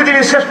বলছেন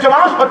পৃথিবীর শ্রেষ্ঠ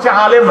মানুষ হচ্ছে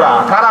আলেমরা।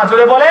 কারা?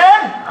 জোরে বলেন।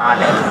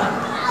 আলেম।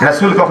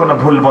 রাসূল কখনো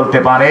ভুল বলতে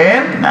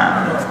পারেন না।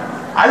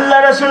 আল্লাহ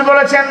রাসূল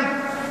বলেছেন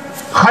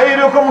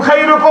খায়রুকুম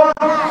খায়রুকুম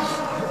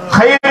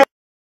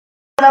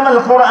খায়রুল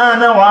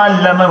কোরআন ওয়া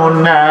আল্লামাহুন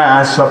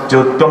নাস,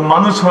 সবচেয়ে উত্তম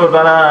মানুষ হলো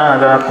যারা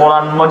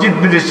কোরআন মজিদ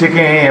বুঝে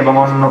শেখে এবং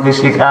অন্যকে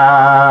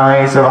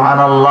শেখায়।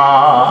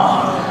 সুবহানাল্লাহ।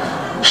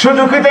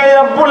 শুধু কি তাই,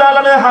 রব্বুল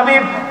আলামিনের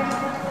হাবিব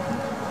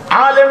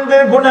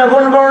আলেমদের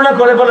গুণাগুণ বর্ণনা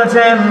করে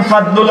বলেছেন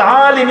ফাদলুল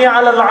আলিমি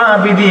আলাল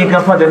আবিদি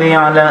কাফাদনি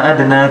আলা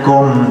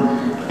আদনাকুম।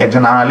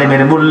 একজন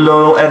আলেমের মূল্য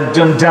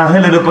একজন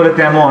জাহেলের উপরে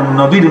তেমন,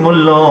 নবীর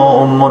মূল্য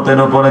উম্মতের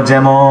উপরে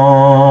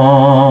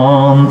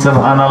যেমন।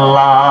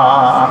 সুবহানাল্লাহ।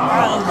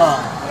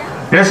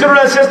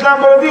 রাসূলুল্লাহ সাল্লাল্লাহু আলাইহি ওয়াসাল্লাম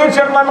বলে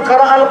দিয়েছেন মান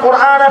ক্বারাআল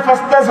কুরআনা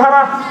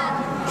ফাস্তাযহারা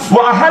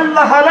ওয়া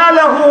আহাল্লা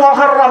হালালাহু ওয়া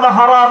হারামা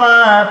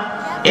হারামাত।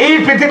 এই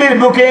পৃথিবীর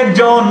বুকে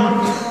একজন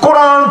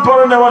কোরআন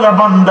পড়নেওয়ালা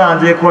বান্দা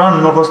যে কোরআন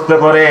মুখস্থ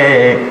করে,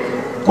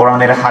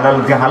 কোরআনের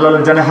হালালকে হালাল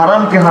জানে,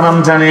 হারামকে হারাম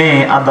জানে,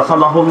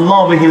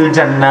 আদখালাহুল্লাহু বিহিল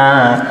জান্নাহ,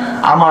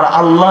 আমার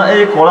আল্লাহ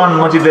এই কোরআন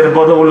মজিদের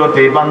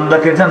বদৌলতে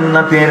বান্দাকে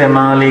জান্নাতের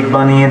মালিক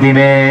বানিয়ে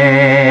দিবে।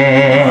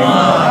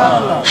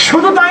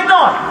 শুধু তাই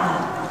নয়,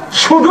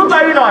 শুধু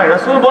তাই নয়,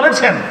 রাসূল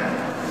বলেছেন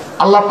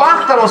আল্লাহ পাক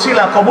তার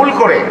ওসিলা কবুল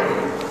করে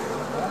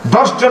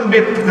 10 জন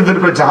ব্যক্তিদের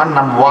উপর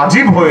জাহান্নাম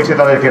ওয়াজিব হয়েছে,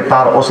 তাদেরকে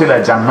তার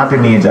ওসিলায় জান্নাতে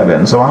নিয়ে যাবেন।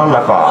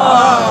 সুবহানাল্লাহ।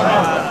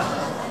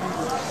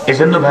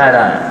 এজন্য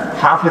ভাইরা,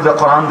 হাফেজে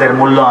কোরআনদের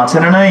মূল্য আছে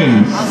না নাই?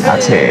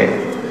 আছে।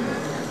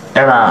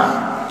 এরা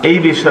এই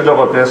বিশ্ব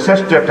জগতের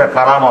শ্রেষ্ঠ একটা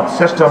কারামত,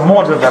 শ্রেষ্ঠ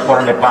মর্যাদা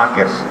কোরআনে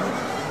পাকের।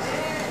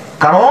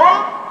 কারণ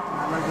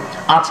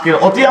আজকের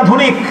অতি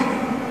আধুনিক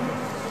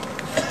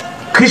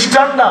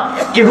খ্রিস্টানরা,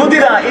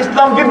 ইহুদিরা,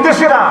 ইসলাম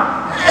বিদ্বেষীরা,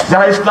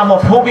 যারা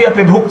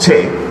ইসলামোফোবিয়াতে ভুগছে,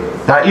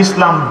 তারা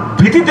ইসলাম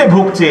ভীতিতে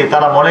ভুগছে,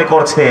 তারা মনে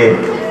করছে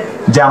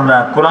যে আমরা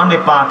কোরআনে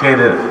পাকের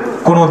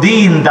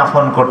কোনদিন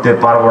দাফন করতে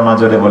পারবো না।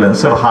 জোরে বলেন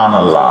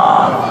সুবহানাল্লাহ।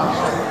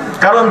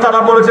 কারণ তারা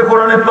বলেছে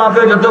কোরআনে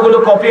পাকের যতগুলো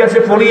কপি আছে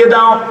পড়িয়ে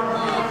দাও,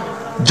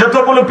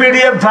 যতগুলো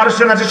পিডিএফ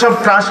ভার্সন আছে সব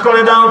ক্রাশ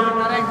করে দাও,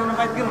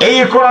 এই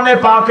কোরআনে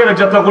পাকের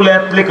যতগুলো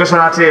অ্যাপ্লিকেশন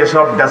আছে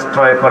সব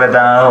ডেস্ট্রয় করে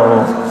দাও,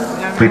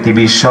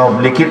 পৃথিবীর সব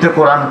লিখিত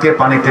কোরআনকে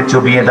পানিতে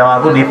চুবিয়ে দাও,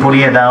 আগুনে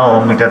পুড়িয়ে দাও,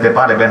 মেটাতে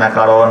পারবে না।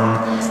 কারণ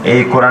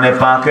এই কোরআনে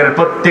পাকের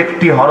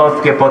প্রত্যেকটি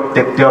হরফকে,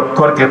 প্রত্যেকটি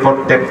অক্ষরকে,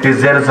 প্রত্যেকটি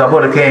জের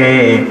জবরকে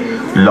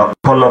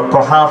লক্ষ লক্ষ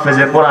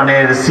হাফেজে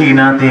কোরআনের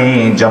সিনাতে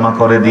জমা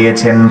করে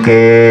দিয়েছেন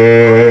কে?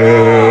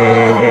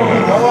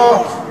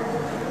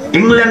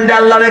 ইংল্যান্ডে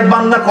আল্লাহর এক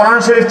বান্দা কোরআন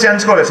শরীফ চেঞ্জ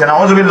করেছেন।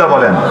 আউযুবিল্লাহ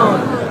বলেন।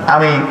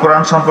 আমি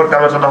কোরআন সম্পর্কে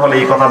আলোচনা হলে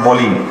এই কথা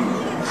বলি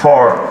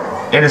ফর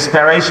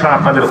ইন্সপিরেশন,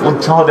 আপনাদের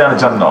উৎসাহ দেওয়ার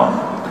জন্য।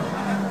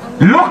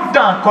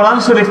 লোকটা কোরআন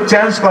শরীফ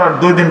চেঞ্জ করার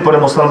 2 দিন পরে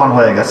মুসলমান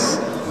হয়ে গেছে।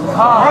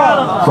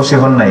 খুশি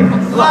হন নাই?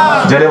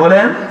 জোরে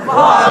বলেন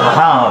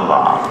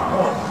সুবহানাল্লাহ।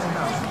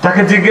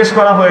 তাকে জিজ্ঞেস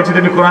করা হয়েছে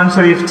তুমি কোরআন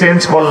শরীফ চেঞ্জ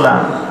করলা,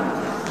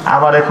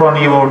 আবার এখন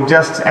ইউ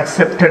জাস্ট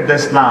অ্যাকসেপ্টেড দ্য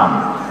ইসলাম,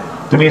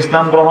 তুমি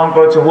ইসলাম গ্রহণ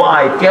করেছো,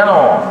 ওয়াই, কেন,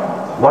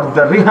 what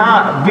the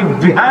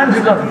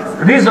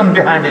reason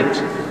behind it,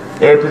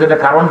 এর পিছনে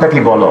কারণটা কি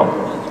বলো?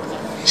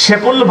 সে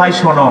বলল ভাই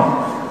শোনো,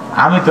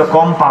 আমি তো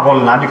কম পাগল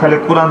না, আমি খালি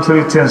কোরআন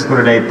শরীফ চেঞ্জ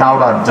করে নেই,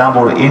 তাওরাত,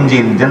 Zabur,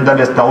 ইনজিল,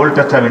 জেন্দালেস্তা, old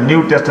testament,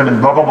 new testament,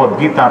 Bhagavad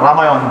Gita,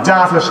 Ramayana যা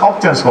আছে সব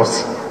চেঞ্জ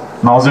করছি।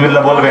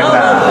 নাউজুবিল্লাহ বলবেন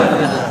না?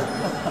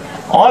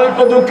 অল্প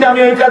দুঃখে আমি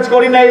এই কাজ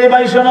করি নাই রে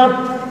ভাই, শোনো,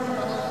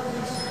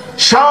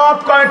 সব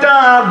কয়টা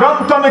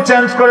গ্রন্থ আমি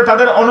চেঞ্জ করে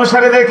তাদের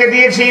অনুসারীদেরকে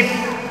দিয়েছি।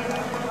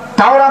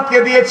 তাওরাতকে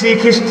দিয়েছি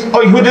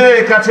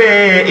ইহুদিদের কাছে,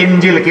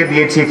 ইনজিলকে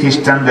দিয়েছি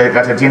খ্রিস্টানদের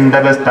কাছে,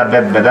 জিন্দাবেস্তা,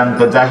 বেদ বেদান্ত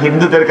যা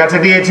হিন্দুদের কাছে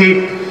দিয়েছি,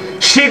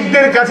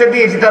 শিখদের কাছে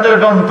দিয়েছি তাদের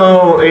গ্রন্থ।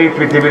 এই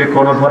পৃথিবীর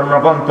কোন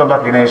ধর্মগ্রন্থ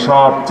বাকি নেই,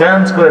 সব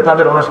চেঞ্জ করে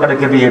তাদের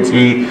অনুসারীকে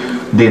দিয়েছি।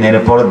 দিনের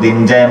পর দিন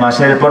যায়,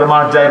 মাসের পর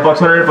মাস যায়,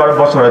 বছরের পর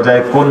বছর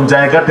যায়, কোন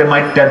জায়গাতে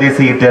মাইটটা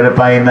দিছি টের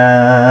পাই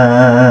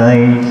নাই।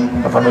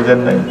 কথা বুঝেন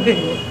নাই?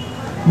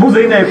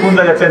 বুঝেই নাই কোন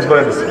জায়গায় চেঞ্জ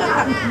করে দিছি।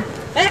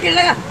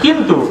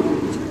 কিন্তু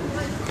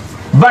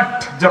বাট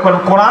যখন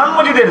কোরআন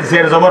মজিদের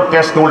জের জবর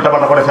পেশকে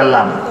উল্টাপাল্টা করে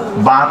ফেললাম,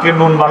 বাকে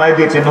নুন বানাই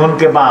দিয়েছে,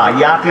 নুনকে বা,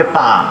 ইয়াকে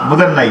তা,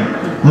 বুঝেন নাই,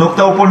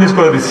 নুকটা উপর নিচ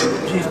করে দিচ্ছে।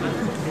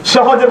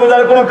 সহজে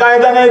বোঝার কোনো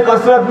কায়দা নেই,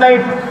 কসরত নেই।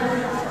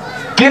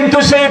 কিন্তু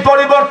সেই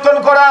পরিবর্তন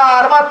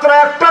করার মাত্র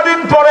একটা দিন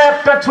পরে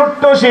একটা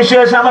ছোট্ট শিশু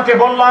এসে আমাকে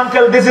বলল,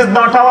 uncle this is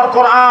not our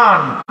কোরআন।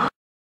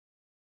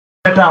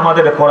 এটা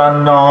আমাদের কোরআন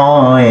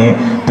নয়,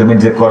 তুমি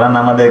যে কোরআন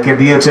আমাদেরকে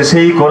দিয়েছে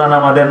সেই কোরআন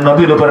আমাদের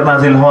নবীর উপর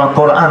নাজিল হওয়া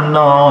কোরআন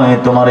নয়।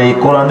 তোমার এই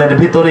কোরআনের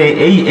ভিতরে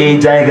এই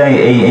জায়গায়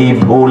এই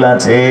ভুল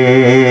আছে।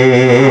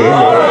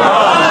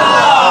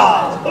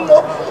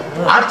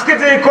 আজকে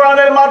যে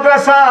কোরআনের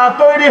মাদ্রাসা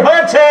তৈরি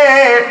হয়েছে,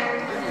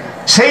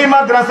 সেই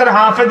মাদ্রাসার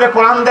হাফেজে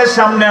কোরআনদের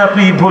সামনে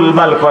আপনি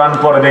ভুলভাল কোরআন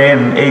পড়বেন,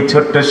 এই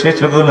ছোট্ট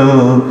শিশুগুলো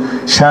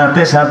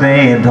সাথে সাথে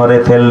ধরে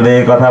ফেলবে।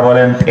 কথা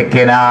বলেন ঠিক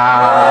না?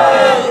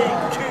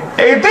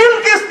 এই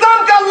দিনকে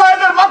ইসলামকে আল্লাহ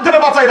এদের মাধ্যমে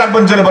বাঁচাই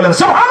রাখবেন, জোরে বলেন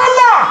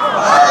সুবহানাল্লাহ।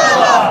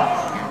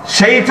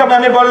 সেই সময়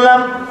আমি বললাম,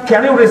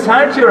 can you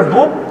recite your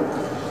book?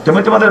 তুমি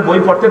তোমাদের বই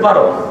পড়তে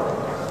পারো?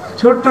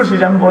 ছোট্ট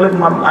শিশু,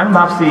 আমি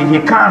ভাবছি হি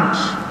কান্ট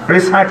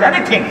রিসাইট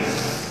এনিথিং,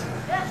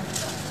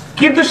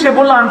 কিন্তু সে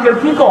বলল, আঙ্কেল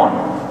কি কোন?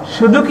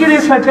 শুধু কি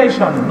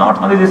recitation? Not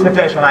only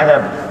recitation, I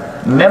have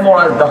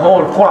memorised the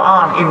whole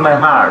Quran in my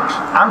heart.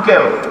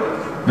 Uncle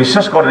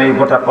বিশ্বাস করেন, এই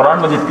গোটা কোরআন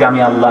মাজিদকে আমি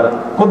আল্লাহর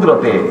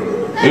কুদরতে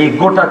এই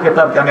গোটা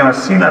কিতাবকে আমি আমার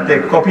সিনাতে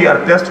কপি আর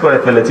পেস্ট করে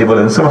ফেলেছি।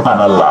 বলেন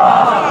সুবহানাল্লাহ।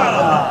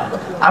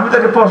 আমি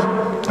তাকে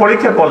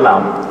পরীক্ষা করলাম,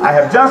 আই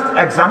হ্যাভ জাস্ট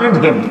এক্সামিনড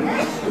হিম।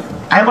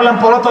 আমি বললাম,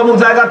 পড়ো তো অমুক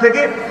জায়গা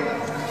থেকে।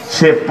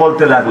 সে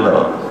বলতে লাগলো,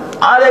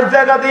 আর এক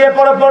জায়গা দিয়ে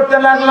পড়তে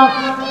লাগলো,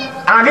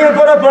 আগে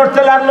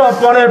পড়তে লাগলো,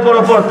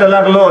 পড়তে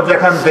লাগলো।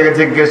 যেখান থেকে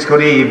জিজ্ঞেস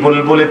করি,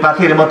 বুলবুলি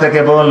পাখির মতো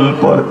কেবল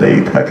পড়তেই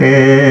থাকে।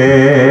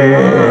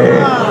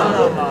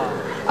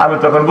 আমি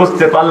তখন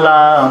বুঝতে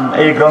পারলাম,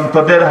 এই গ্রন্থ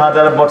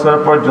 ১৫০০ বছর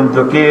পর্যন্ত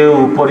কেউ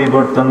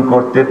পরিবর্তন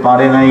করতে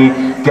পারে নাই,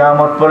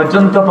 কিয়ামত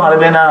পর্যন্ত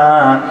পারবে না।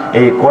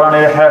 এই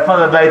কোরআনের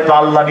হেফাজতের দায়িত্ব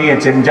আল্লাহ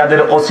নিয়েছেন, যাদের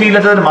ওসিলা,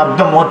 যাদের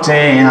মাধ্যম হচ্ছে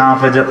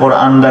হাফেজে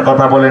কোরআনরা।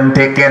 কথা বলেন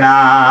ঠিক না?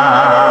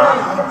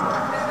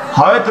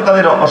 হয়তো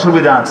তাদের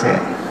অসুবিধা আছে,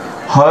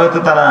 হয়তো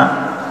তারা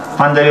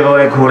পাঞ্জাবি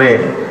পরে ঘুরে,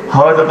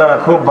 হয়তো তারা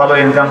খুব ভালো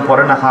ইনকাম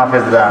করে না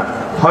হাফেজরা,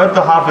 হয়তো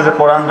হাফেজে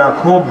কোরআনরা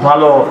খুব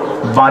ভালো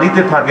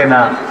বাড়িতে থাকে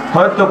না,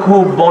 হয়তো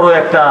খুব বড়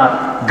একটা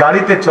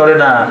গাড়িতে চলে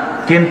না,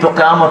 কিন্তু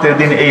কিয়ামতের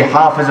দিন এই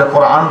হাফেজে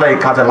কোরআনরাই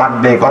কাজে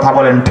লাগবে। কথা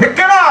বলেন ঠিক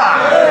না?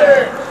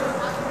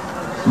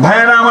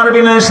 ভাইরা আমার,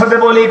 বিনয়ের সাথে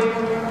বলি,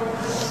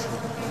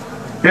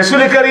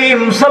 রাসূল করিম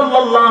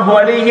সাল্লাল্লাহু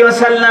আলাইহি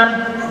ওয়াসাল্লাম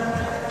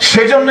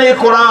সেজন্য এই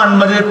কোরআন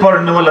মাজিদ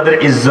পড়নেওয়ালাদের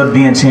ইজ্জত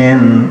দিয়েছেন,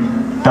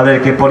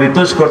 তাদেরকে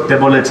পরিতোষ করতে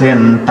বলেছেন,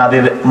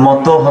 তাদের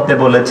মতো হতে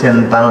বলেছেন,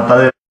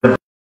 তাদের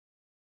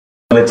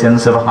বলেছেন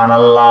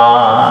সুবহানাল্লাহ।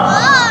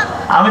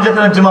 আমি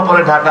যেখানে জুমা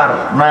পড়ে ঢাকার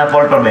নয়া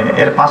পল্টনে,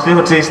 এর পাশেই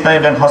হচ্ছে ইসলামী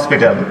ব্যাংক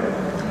হসপিটাল।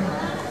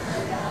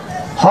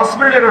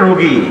 হসপিটালের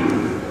রোগী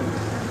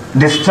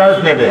ডিসচার্জ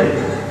নেবে,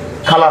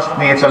 খালাস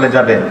নিয়ে চলে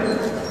যাবে।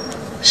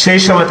 সেই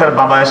সময় তার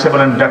বাবা এসে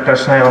বলেন,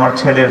 ডাক্তার সাহেব, আমার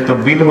ছেলের তো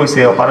বিল হয়েছে,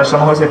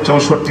 অপারেশন হয়েছে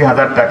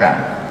 ৬৪,০০০ টাকা,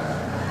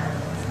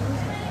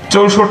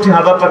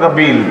 ৬৪,০০০ টাকা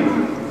বিল।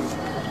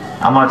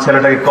 আমার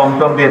ছেলেটাকে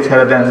কমটম দিয়ে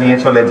ছেড়ে দেন, নিয়ে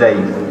চলে যাই।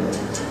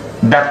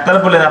 ডাক্তার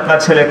বলেন, আপনার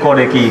ছেলে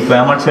করে কি?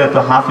 আমার ছেলে তো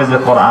হাফেজে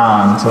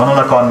কোরআন।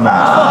 সুবহানাল্লাহ কোন না?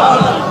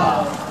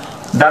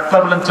 ডাক্তার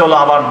বলেন, চলো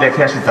আবার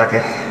দেখে আসি তাকে।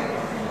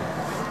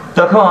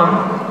 তখন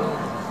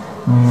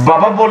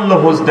বাবা বলল,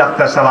 হুজ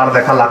ডাক্তার সাহেব আর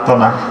দেখা লাগতো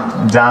না,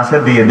 যা আছে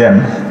দিয়ে দেন।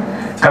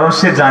 কারণ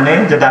সে জানে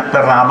যে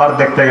ডাক্তাররা আবার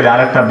দেখতে গেলে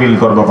আরেকটা বিল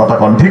করবো। কথা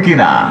কোন ঠিকই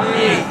না?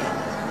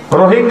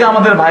 রোহিঙ্গা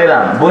আমাদের ভাইরা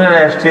বোনেরা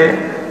এসছে,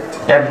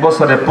 1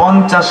 বছরে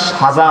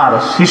 50,000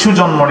 শিশু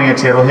জন্ম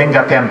নিয়েছে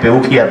রোহিঙ্গা ক্যাম্পে,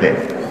 উখিয়াতে,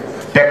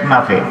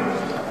 টেকনাফে,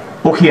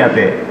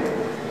 উখিয়াতে।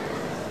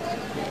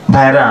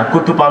 ভাইরা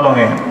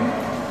কুতুপালংয়ে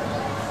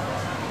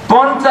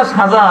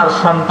 50,000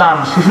 সন্তান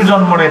শিশু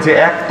জন্ম নিয়েছে,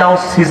 একটাও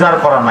সিজার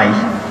করা নাই।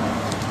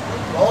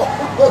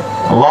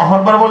 আল্লাহু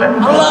আকবার বলেন।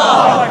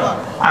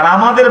 আর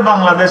আমাদের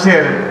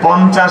বাংলাদেশের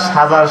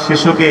 50,000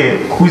 শিশুকে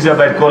খুঁজে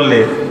বের করলে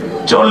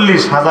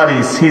 40,000ই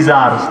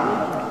সিজার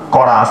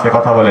করা আছে।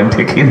 কথা বলেন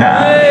ঠিক না?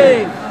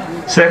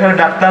 সেখানে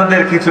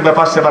ডাক্তারদের কিছু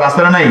ব্যাপার সেবার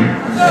আছে না? নাই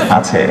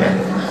আছে।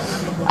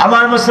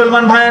 আমার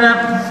মুসলমান ভাইরা,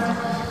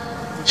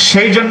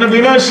 সেই জন্য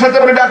বিনয়ের সাথে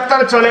ডাক্তার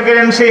চলে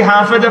গেলেন সেই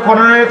হাফেজে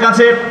কোরআনের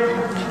কাছে।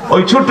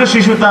 ওই ছোট্ট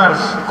শিশু, তার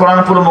কোরআন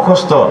পুরো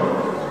মুখস্থ,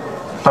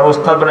 তার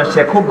উস্তাদ বলেন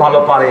সে খুব ভালো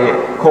পারে,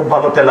 খুব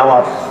ভালো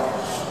তেলাওয়াত।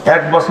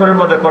 1 বছরের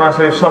মধ্যে কোরআন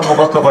শরীফ সব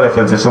মুখস্থ করে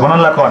ফেলছে।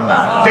 সুবহানাল্লাহ কোন না?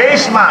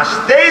 23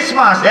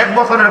 মাস, 1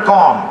 বছরের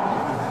কম,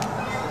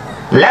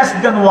 less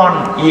than 1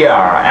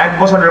 year, 1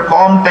 বছরের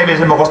কম টাইমে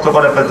সে মুখস্থ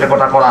করে ফেলছে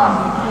গোটা কোরআন।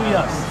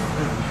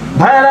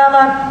 ভাইরা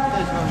আমার,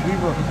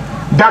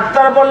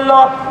 ডাক্তার বলল,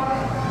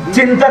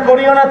 চিন্তা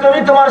করিও না তুমি,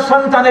 তোমার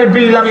সন্তানের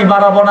বিল আমি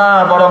বাড়াবো না,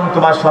 বরং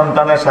তোমার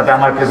সন্তানের সাথে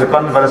আমার কিছু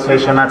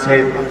কনভারসেশন আছে,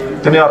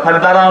 তুমি ওখানে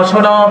দাঁড়াও,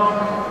 শোনো।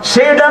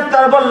 সেই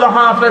ডাক্তার বলল,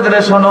 হাফেজ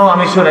রে শোনো,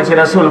 আমি শুনেছি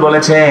রাসূল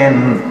বলেছেন,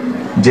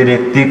 যে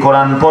ব্যক্তি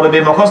কোরআন পড়বে,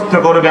 মুখস্থ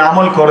করবে,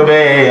 আমল করবে,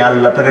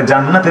 আল্লাহ তাকে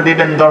জান্নাতে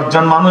দিবেন। 10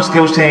 জন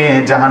মানুষকেও সে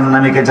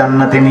জাহান্নামীকে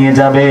জান্নাতে নিয়ে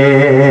যাবে।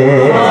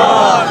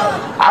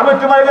 আমি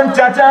তোমার একজন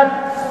চাচা,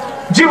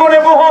 জীবনে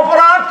বহু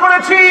অপরাধ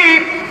করেছি,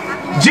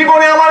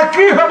 জীবনে আমার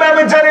কি হবে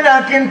আমি জানি না,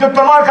 কিন্তু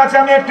তোমার কাছে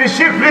আমি একটি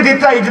স্বীকৃতি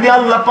চাই, যদি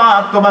আল্লাহ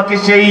পাক তোমাকে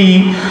সেই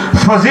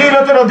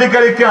ফজিলতের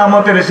অধিকারী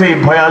কিয়ামতের সেই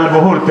ভয়াল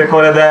মুহূর্তে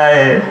করে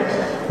দেয়,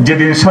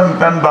 যেদিন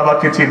সন্তান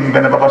বাবাকে চিনবে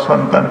না, বাবা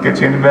সন্তানকে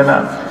চিনবে না,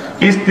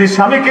 স্ত্রী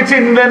স্বামীকে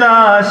চিনবে না,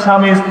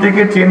 স্বামী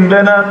স্ত্রীকে চিনবে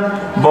না,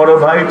 বড়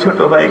ভাই ছোট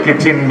ভাইকে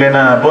চিনবে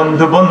না,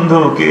 বন্ধু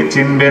বন্ধুকে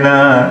চিনবে না।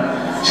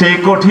 সেই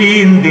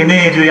কঠিন দিনে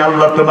যদি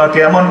আল্লাহ তোমাকে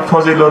এমন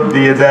ফজিলত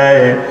দিয়ে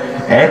দেয়,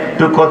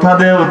 একটু কথা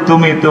দেও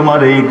তুমি তোমার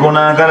এই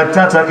গুনাহগার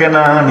চাচাকে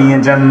না নিয়ে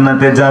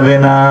জান্নাতে যাবে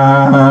না।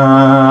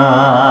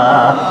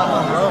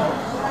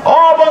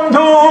 ও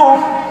বন্ধু,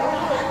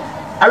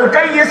 আল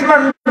কাইয়িস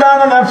মান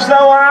দানা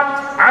নাফসাহু ওয়া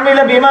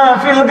আমিলা বিমা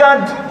ফিল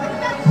গাদ।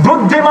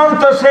 বুদ্ধিমান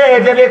তো সে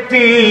যে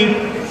ব্যক্তি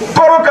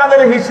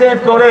পরকালের হিসেব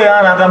করে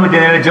আর আগামী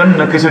দিনের জন্য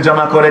কিছু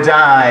জমা করে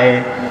যায়।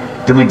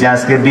 তুমি যে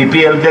আজকে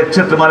বিপিএল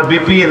দেখছো, তোমার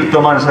বিপিএল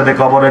তোমার সাথে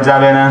কবরে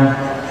যাবে না।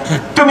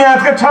 তুমি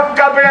আজকে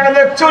ছক্কা পিটানো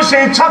দেখছো,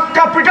 সেই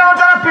ছক্কা পিটানো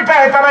যারা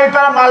পিটায়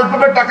তারা মাল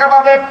পাবে, টাকা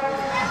পাবে।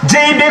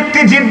 যেই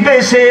ব্যক্তি জিতবে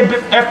সে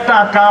একটা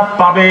কাপ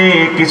পাবে,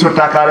 কিছু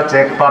টাকার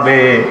চেক পাবে।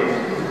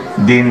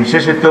 দিন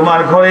শেষে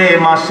তোমার ঘরে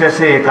মাস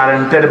শেষে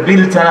কারেন্টের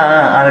বিল ছাড়া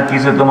আর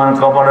কিছু তোমার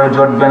কবরে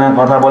জুটবে না।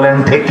 কথা বলেন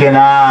ঠিক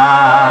কিনা?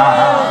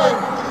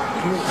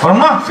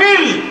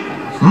 মাহফিল,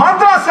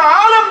 মাদ্রাসা,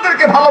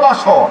 আলেমদেরকে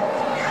ভালোবাসো,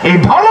 এই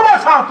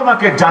ভালোবাসা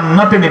তোমাকে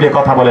জান্নাতে নেবে।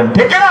 কথা বলেন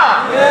ঠিক কিনা?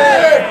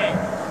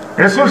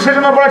 রাসূল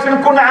সেজন্য বলেছেন,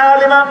 কুন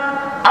আলিমা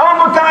আও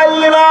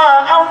মুতাআল্লিমা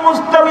আও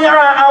মুস্তামিআ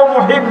আও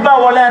মুহিব্বা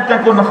ওয়া লা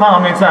তাকুন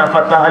খামিসা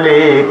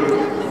ফাতাহলিক।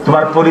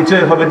 তোমার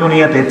পরিচয় হবে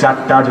দুনিয়াতে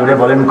চারটা। জোরে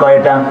বলেন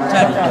কয়টা?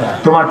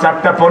 তোমার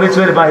চারটা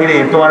পরিচয়ের বাহিরে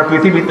তোমার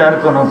পৃথিবীতে আর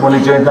কোনো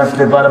পরিচয়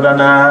থাকতে পারবে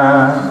না।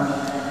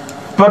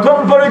 প্রথম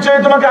পরিচয়,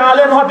 তোমাকে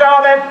আলেম হতে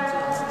হবে।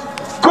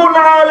 কোন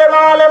আলেম?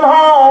 আলেম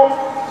হও।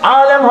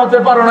 আলেম হতে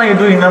পারো না,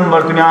 2 নম্বর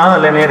তুমি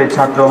আলেমের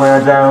ছাত্র হয়ে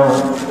যাও।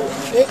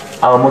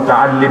 আও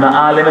মুতাআল্লিমা,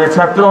 আলেমের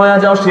ছাত্র হয়ে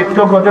যাও।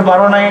 শিক্ষক হতে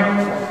পারো না,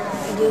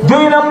 2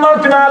 নম্বর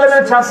তুমি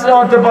আলেমের ছাত্র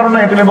হতে পারো না,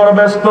 তুমি বড়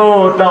ব্যস্ত,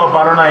 তাও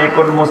পারো না।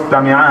 কোন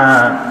মুস্তামিআ,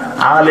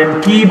 আলেম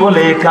কি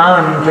বলে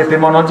কান পেতে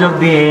মনোযোগ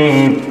দিয়ে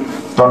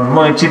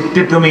তন্ময়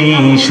চিত্তে তুমি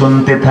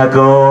শুনতে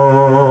থাকো,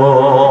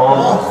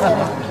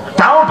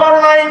 তাও পারো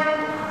নাই।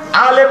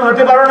 আলেম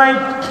হতে পারো নাই,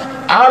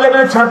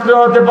 আলেমের ছাত্র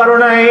হতে পারো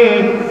নাই।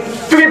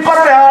 তুমি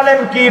পারো না আলেম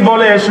কি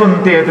বলে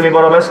শুনতে, তুমি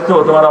বড় ব্যস্ত।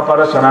 তোমার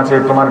অপারেশন আছে,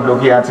 তোমার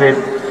রোগী আছে,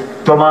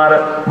 তোমার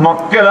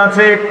মক্কেল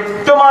আছে,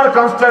 তোমার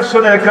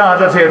কনস্ট্রাকশনের কাজ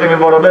আছে, তুমি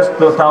বড় ব্যস্ত,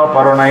 তাও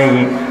পারো নাই।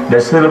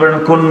 রাসূল বলেন,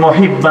 কুন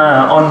মুহিব্বা,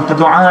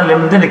 অন্তত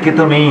আলেমদেরকে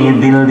তুমি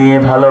দিল দিয়ে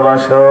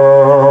ভালোবাসো।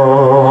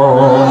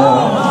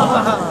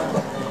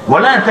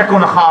 ওয়ালা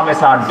তাকুন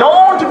খামিসা,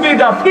 don't be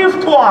the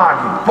fifth one.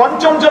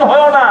 পঞ্চম জন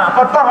হয়ো না,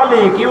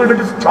 ফাতাহলিক, ইউ উইল বি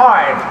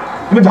ডিস্ট্রয়েড।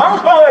 তুমি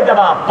ধ্বংস হয়ে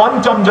যাবা,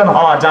 পঞ্চম জন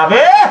হওয়া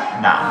যাবে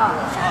না।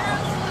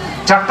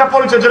 চারটা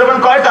পরিচয়। যেরকম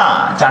কয়টা?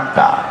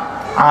 চারটা।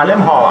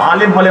 আলেম হও।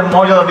 আলেম হলে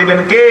মর্যাদা দিবেন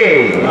কে?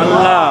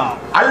 আল্লাহ।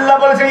 আল্লাহ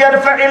বলেছেন,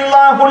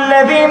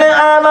 ইয়ারফাইল্লাহুল্লাযীনা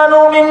আমানু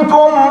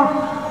মিনকুম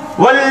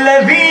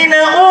ওয়াল্লাযীনা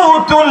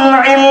উতুল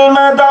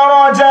ইলমা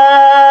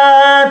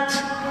দারাজাত।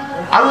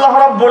 আল্লাহ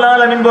রাব্বুল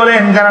আলামিন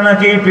বলেন, যারা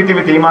নাকি এই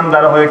পৃথিবীতে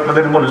ঈমানদার হয়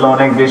তাদের মূল্য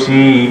অনেক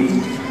বেশি।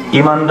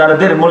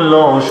 ঈমানদারদের মূল্য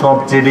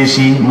সবচেয়ে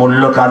বেশি।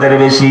 মূল্য কাদের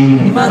বেশি?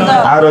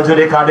 আরো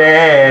জোরে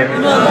কাদের?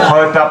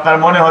 হয়তো আপনার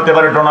মনে হতে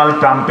পারে ডোনাল্ড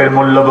ট্রাম্পের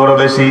মূল্য বড়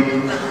বেশি,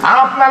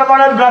 আপনার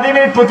মনে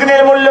ভ্লাদিমির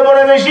পুতিনের মূল্য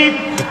বড় বেশি,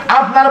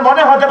 আপনার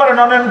মনে হতে পারে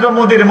নরেন্দ্র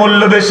মোদীর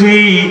মূল্য বেশি।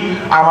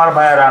 আমার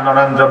ভাইয়েরা,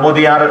 নরেন্দ্র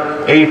মোদী আর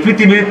এই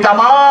পৃথিবীর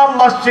তামাম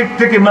মসজিদ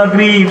থেকে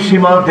মাগরিব,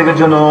 শিমাল থেকে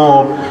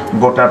জুনুব,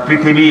 গোটা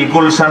পৃথিবী,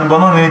 গুলশান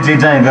বনের যে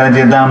জায়গার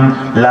যে দাম,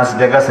 লাস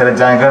ভেগাসের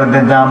জায়গার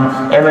যে দাম,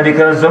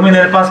 আমেরিকার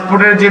জমিনের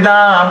পাসপোর্টের যে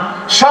দাম,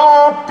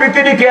 সব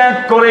পৃথিবীকে এক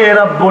করে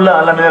রব্বুল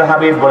আলামিনের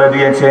হাবিব বলে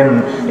দিয়েছেন,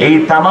 এই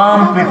তামাম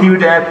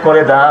পৃথিবীটা এক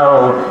করে দাও।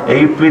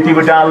 এই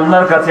পৃথিবীটা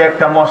আল্লাহর কাছে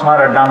একটা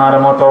মশার ডানার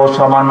মতো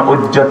সমান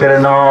উজ্জতের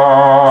নয়।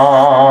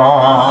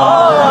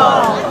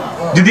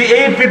 যদি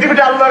এই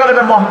পৃথিবীটা আল্লাহর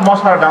কাছে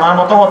মশার ডানার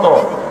মতো হতো,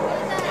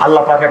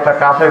 আল্লাহ পাক একটা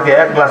কাফেরকে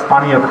 1 গ্লাস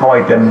পানিও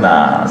খাওয়াইতেন না।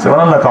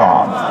 সুবহানাল্লাহ।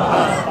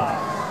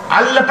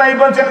 আল্লাহ তাই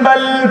বলছেন,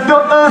 বাল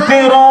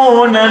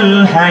তুসিরুনাল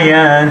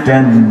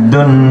হায়াতাদ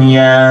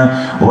দুনিয়া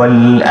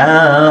ওয়াল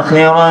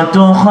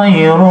আখিরাতু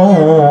খায়রু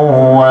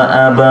ওয়া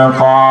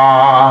আবকা।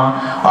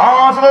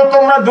 আসলে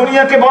তোমরা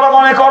দুনিয়াকে বড়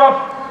মনে করো,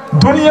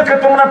 দুনিয়াকে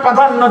তোমরা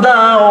প্রাধান্য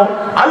দাও।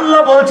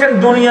 আল্লাহ বলছেন,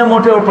 দুনিয়া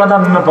মোটেও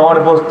প্রাধান্য পাওয়ার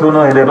বস্তু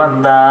নয় রে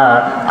বান্দা।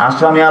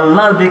 আসো আমি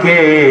আল্লাহর দিকে।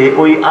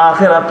 ওই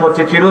আখিরাত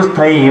হচ্ছে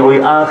চিরস্থায়ী, ওই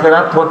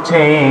আখিরাত হচ্ছে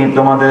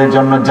তোমাদের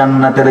জন্য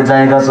জান্নাতের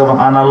জায়গা।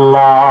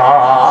 সুবহানাল্লাহ।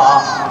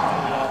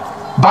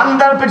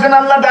 বান্দার পেছনে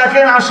আল্লাহ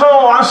ডাকেন, আসো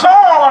আসো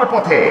আমার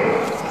পথে।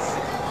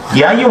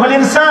 ইয়া আইয়ুহাল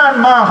ইনসান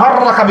মা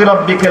হাররাকা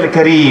বিরাব্বিকাল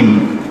কারীম।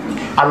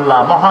 আল্লাহ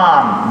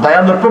মহান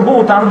দয়ালু প্রভু,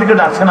 তার দিকে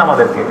ডাকছেন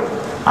আমাদেরকে,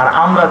 আর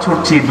আমরা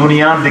ছুটছি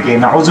দুনিয়ার দিকে।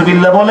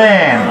 নাউযুবিল্লাহ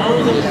বলেন।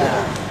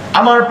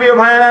 আমার প্রিয়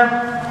ভাইরা,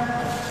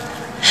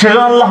 সে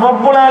আল্লাহ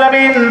রাব্বুল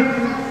আলামিন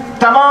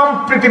तमाम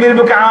পৃথিবীর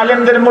বুকে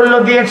আলেমদের মূল্য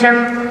দিয়েছেন।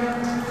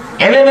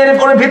 এলেমের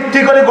উপরে ভিত্তি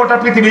করে গোটা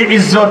পৃথিবীর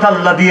ইজ্জত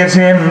আল্লাহ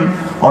দিয়েছেন,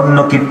 অন্য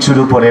কিচ্ছুর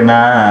উপরে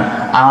না।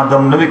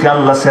 আদম নবীকে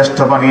আল্লাহ শ্রেষ্ঠ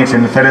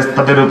বানিয়েছেন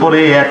ফেরেশতাদের উপরে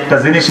একটা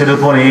জিনিসের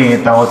উপরে,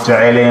 তা হচ্ছে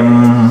ইলম।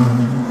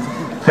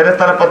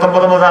 ফেরেশতারা প্রথম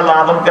বলে, আল্লাহ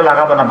আদমকে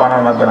লাগাবে না,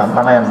 বানানো লাগবে না,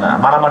 বানায়েন না,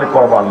 মারামারি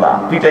করবো, আল্লাহ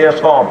পিটাইয়া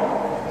সব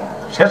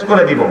শেষ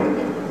করে দিব।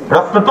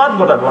 রক্তপাত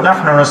ঘটাবে।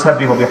 নাহনু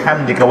নুসাব্বিহু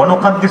বিহামদিকা ওয়া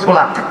নুকাদ্দিসু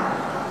লাক,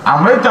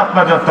 আমরাই তো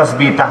আপনার জন্য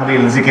তাসবিহ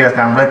তাহলিল জিকির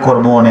আমরাই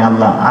করবো না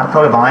আল্লাহ, আর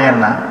কাউকে বানায়েন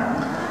না।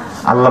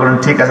 আল্লাহ বলেন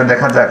ঠিক আছে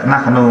দেখা যাক।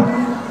 নাহনু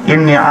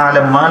ইন্নী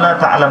আ'লামু মা লা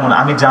তা'লামুন,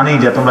 আমি জানি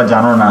যে তোমরা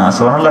জানো না।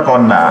 সুবহানাল্লাহ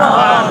কোন না।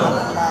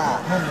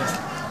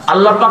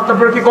 আল্লাহ পাক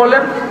তারপরে কি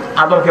করলেন?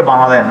 আদরকে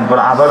বানালেন,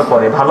 আদর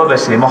করে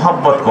ভালোবেসে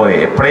মহব্বত করে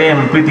প্রেম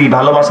প্রীতি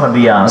ভালোবাসা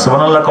দিয়া।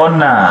 সুবহানাল্লাহ কোন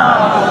না।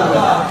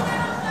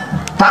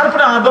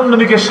 তারপরে আদম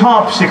নবীকে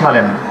সব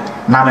শিখালেন,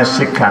 নামের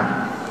শিক্ষা।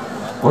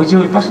 ওই যে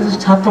ওই পাশে যে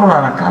ছাত্ররা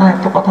না, কারা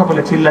এত কথা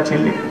বলে চিল্লা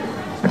চিল্লি,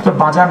 এটা তো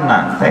বাজার না,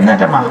 তাই না?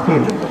 এটা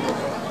মাহফিল।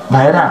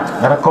 ভাইরা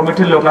যারা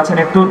কমিটির লোক আছেন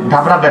একটু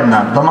ঘাবড়াবেন না,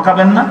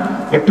 ধমকাবেন না,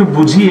 একটু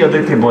বুঝিয়ে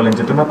ওদেরকে বলেন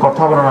যে তোমরা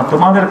কথা বলো না,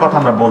 তোমাদের কথা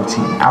আমরা বলছি,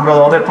 আমরা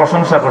ওদের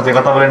প্রশংসা করছি,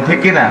 কথা বলেন ঠিক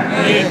কিনা?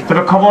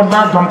 তোমরা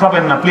খবরদার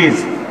ধমকাবেন না প্লিজ।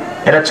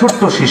 এরা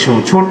ছোট্ট শিশু,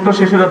 ছোট্ট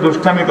শিশুরা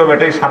দুষ্টামি করবে,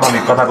 এটাই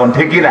স্বাভাবিক, কথা কোন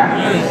ঠিক কিনা?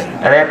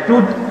 এরা একটু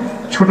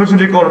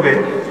ছোটাছুটি করবে,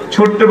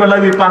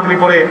 ছোট্টবেলায় পাগড়ি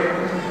পরে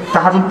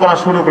তাহাজ্জুদ পড়া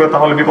শুরু করে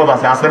তাহলে বিপদ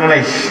আছে, আছে না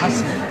নাই?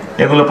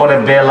 এগুলো পরে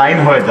বেলাইন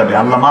হয়ে যাবে।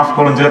 আল্লাহ মাফ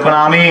করুন, যে কোন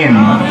আমিন।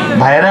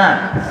 ভাইরা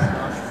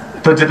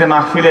তো যেতে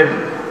মাহফিলের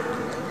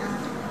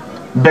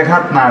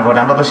ব্যাঘাত না ঘটে,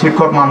 আমরা তো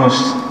শিক্ষক মানুষ,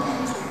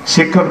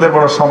 শিক্ষকদের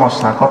বড়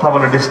সমস্যা, কথা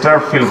বলে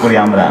ডিস্টার্ব ফিল করি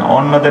আমরা।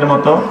 অন্যদের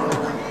মতো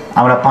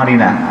আমরা পারি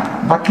না,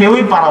 বা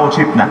কেউই পারা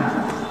উচিত না,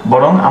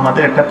 বরং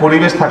আমাদের একটা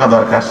পরিবেশ থাকা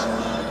দরকার।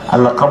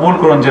 আল্লাহ কবুল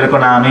করুন,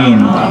 যেরকম আমিন।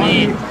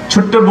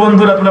 ছোট্ট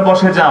বন্ধুরা তোমরা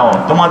বসে যাও,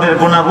 তোমাদের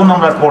গুণাগুণ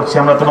আমরা করছি,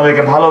 আমরা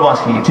তোমাদেরকে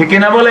ভালোবাসি, ঠিক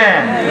না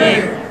বলেন?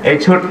 এই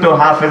ছোট্ট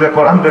হাফেজে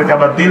কোরআনদেরকে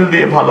আমরা দিল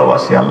দিয়ে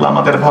ভালোবাসি। আল্লাহ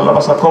আমাদের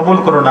ভালোবাসা কবুল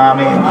করুন,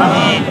 আমিন।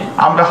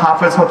 আমরা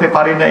হাফেজ হতে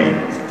পারি নাই,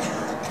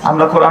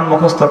 আমরা কোরআন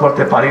মুখস্থ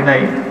করতে পারি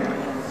নাই,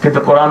 কিন্তু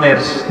কোরআনের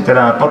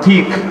যারা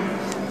পথিক,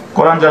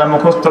 কোরআন যারা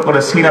মুখস্থ করে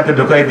সিনাতে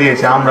ঢুকাই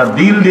দিয়েছে, আমরা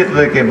দিল দিয়ে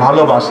তাদেরকে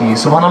ভালোবাসি।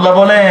 সুবহানাল্লাহ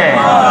বলেন।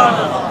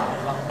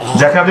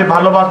 যাকে আপনি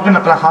ভালোবাসবেন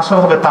আপনার হাসর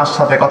হবে তার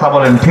সাথে, কথা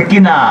বলেন ঠিক কি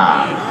না?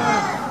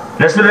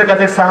 রাসূলের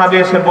কাছে সাহাবী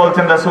এসে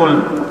বলছেন, রাসূল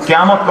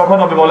কিয়ামত কখন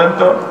হবে বলেন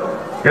তো?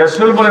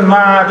 রাসূল বলেন,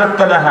 মা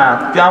আদাত্তালাহা,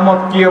 কিয়ামত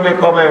কি হবে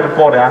কবে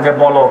পরে, আগে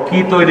বলো কি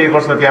তৈরি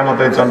করছো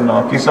কিয়ামতের জন্য,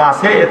 কিছু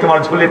আছে তোমার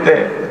ঝুলিতে?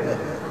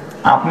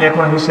 আপনি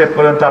এখন হিসাব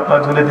করেন তো আপনার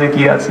ঝুলিতে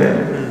কি আছে?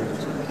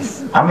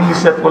 আমি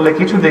হিসাব করলে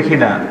কিছু দেখি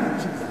না,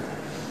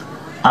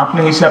 আপনি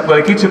হিসাব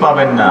করে কিছু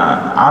পাবেন না।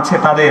 আছে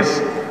তাদের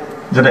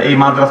যারা এই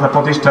মাদ্রাসা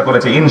প্রতিষ্ঠা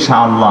করেছে,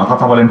 ইনশাআল্লাহ,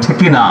 কথা বলেন ঠিক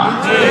কি না?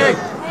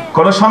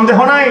 কোনো সন্দেহ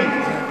নাই।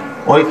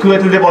 ওই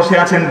কুয়েতে বসে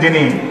আছেন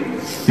তিনি,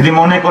 যদি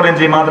মনে করেন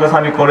যে মাদ্রাসা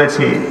আমি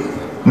করেছি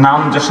নাম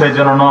যশের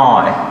জন্য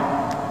নয়,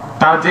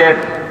 তার যে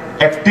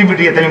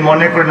অ্যাক্টিভিটি আমি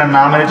মনে করি না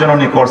নামের জন্য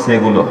উনি করছে,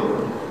 এগুলো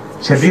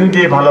সে দিল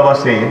দিয়ে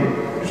ভালোবাসে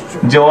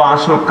যে ও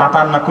আসুক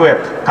কাতার না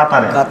কুয়েত,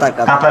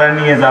 কাতারে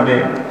নিয়ে যাবে।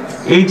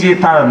 এই যে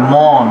তার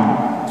মন,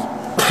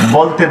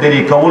 বলতে দেরি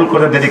কবুল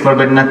করে দেরি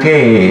করবেন না কে?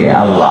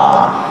 আল্লাহ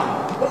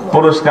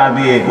পুরস্কার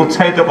দিয়ে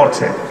উৎসাহিত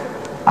করছে।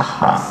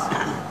 আহা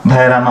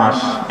ভাইয়ের আমার,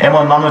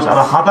 এমন মানুষ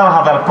আরো হাজার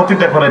হাজার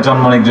প্রতিটা করে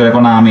জন্ম নিক, জয়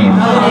কোন আমিন।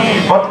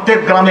 প্রত্যেক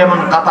গ্রামে এমন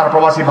কাতার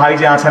প্রবাসী ভাই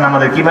যে আছেন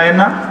আমাদের, কি ভাইয়ের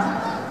না?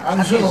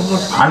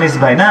 আনিস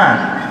ভাই না,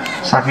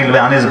 শাকিল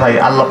ভাই, আনিস ভাই।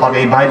 আল্লাহ পাক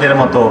এই ভাইদের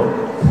মতো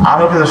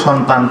আরো কিছু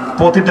সন্তান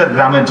প্রতিটা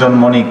গ্রামের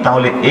জন্ম নিক,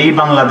 তাহলে এই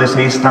বাংলাদেশে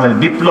ইসলামের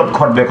বিপ্লব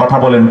ঘটবে, কথা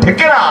বলেন ঠিক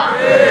না?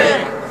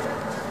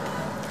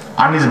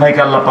 আনিস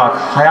ভাইকে আল্লাহ পাক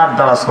হায়াত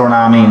দারাজ করুন,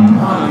 আমিন।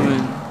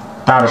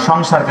 তার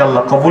সংসারকে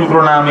আল্লাহ কবুল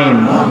করুন, আমিন।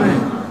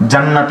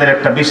 জান্নাতের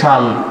একটা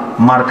বিশাল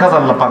মার্কাজ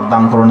আল্লাহ পাক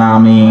দান করুন,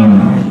 আমিন।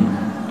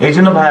 এই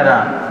জন্য ভাইরা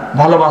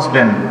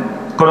ভালোবাসবেন।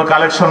 কোনো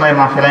কালেকশন নাই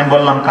মাহফিল, আমি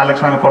বললাম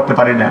কালেকশন আমি করতে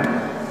পারি না।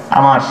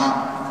 আমার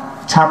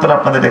ছাত্র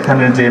আপনাদের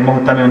এখানে যে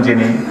মুহতামিম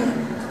যিনি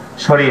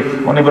শরীফ,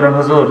 উনি বলেন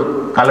হুজুর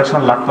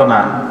কালেকশন লাগতো না,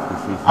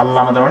 আল্লাহ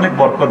আমাদের অনেক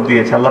বরকত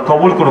দিয়েছে, আল্লাহ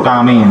কবুল করুক,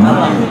 আমিন।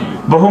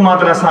 বহু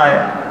মাদ্রাসায়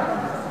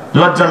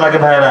লজ্জা লাগে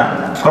ভাইরা,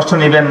 কষ্ট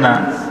নিবেন না,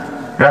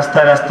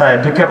 রাস্তায় রাস্তায়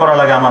ভিক্ষা করা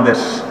লাগে আমাদের।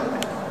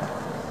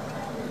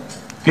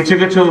 কিছু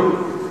কিছু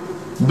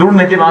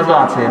দুর্নীতিবাজও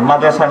আছে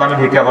মাদ্রাসার নামে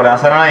ভিক্ষা করে,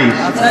 আছে না নাই?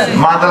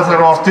 মাদ্রাসার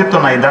কোনো অস্তিত্ব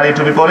নাই, দাঁড়িয়ে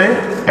টুপি পরে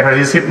একটা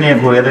রিসিপ্ট নিয়ে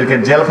ঘুরে, এদেরকে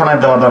জেলখানায়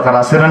দেওয়া দরকার,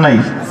 আছে না নাই?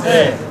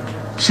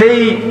 সেই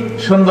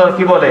সুন্দর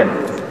কি বলেন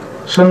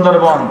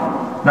সুন্দরবন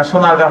না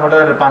সোনারগাঁ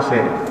হোটেলের পাশে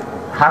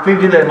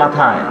হাফিজদের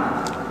মাথায়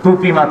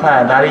টুপি,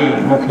 মাথায় দাড়ি,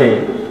 মুখে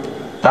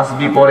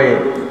তাসবিহ পরে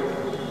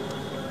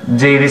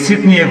যে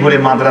রিসিপ্ট নিয়ে ঘুরে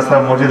মাদ্রাসা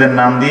মসজিদের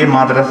নাম দিয়ে,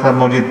 মাদ্রাসা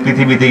মসজিদ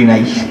পৃথিবীতেই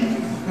নাই,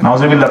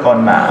 নাউজুবিল্লাহ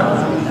কন্যা।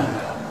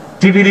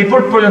 টিভি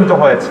রিপোর্ট পর্যন্ত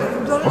হয়েছে,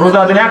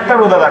 রোজা দিনে একটা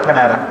রোজা রাখে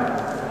না এরা,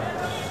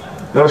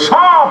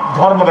 সব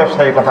ধর্ম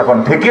ব্যবসায়ী, কথা কন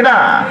ঠিক না?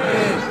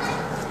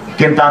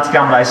 কিন্তু আজকে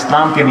আমরা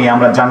ইসলামকে নিয়ে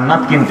আমরা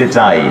জান্নাত কিনতে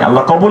চাই,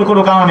 আল্লাহ কবুল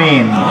করুক,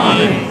 আমিন।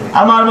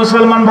 আমার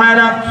মুসলমান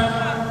ভাইরা,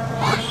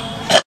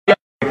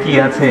 কি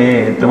আছে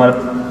তোমার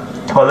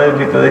থলের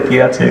ভিতরে, কি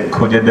আছে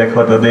খুঁজে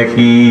দেখো তো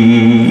দেখি।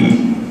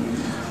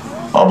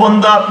 ও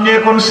বন্ধু, আপনি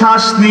এখন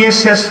শ্বাস নিয়ে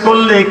শেষ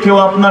করলে কেউ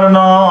আপনার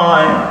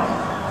নয়।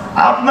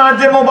 আপনার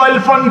যে মোবাইল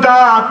ফোনটা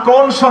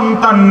কোন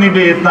সন্তান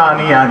নিবে তা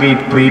নিয়ে আগেই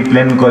প্রি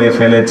প্ল্যান করে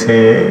ফেলেছে।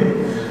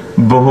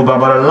 বহু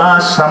বাবার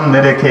লাশ সামনে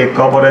রেখে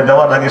কবরে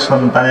দেওয়ার আগে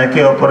সন্তান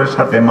একে অপরের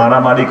সাথে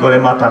মারামারি করে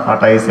মাথা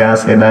ফাটাইছে,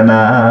 আছে না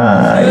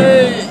নাই?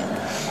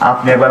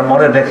 আপনি একবার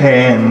মরে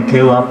দেখেন,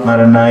 কেউ আপনার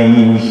নাই,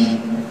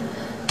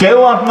 কেউ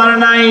আপনার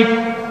নাই।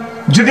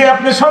 যদি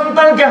আপনি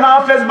সন্তানকে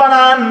হাফেজ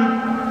বানান,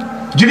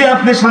 যদি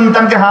আপনি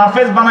সন্তানকে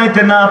হাফেজ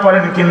বানাইতে না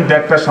পারেন, কিন্তু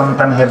একটা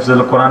সন্তান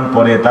হেফজুল কোরআন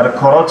পড়ে, তার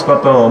খরচ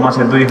কত?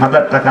 মাসে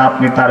 2000 টাকা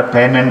আপনি তার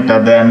পেমেন্টটা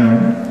দেন।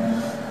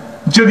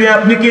 যদি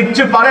আপনি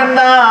কিচ্ছু পারেন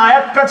না,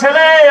 একটা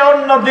ছেলে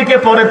অন্যদিকে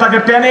পড়ে, তাকে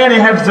টেনে এনে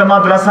হেফজ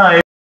মাদ্রাসায়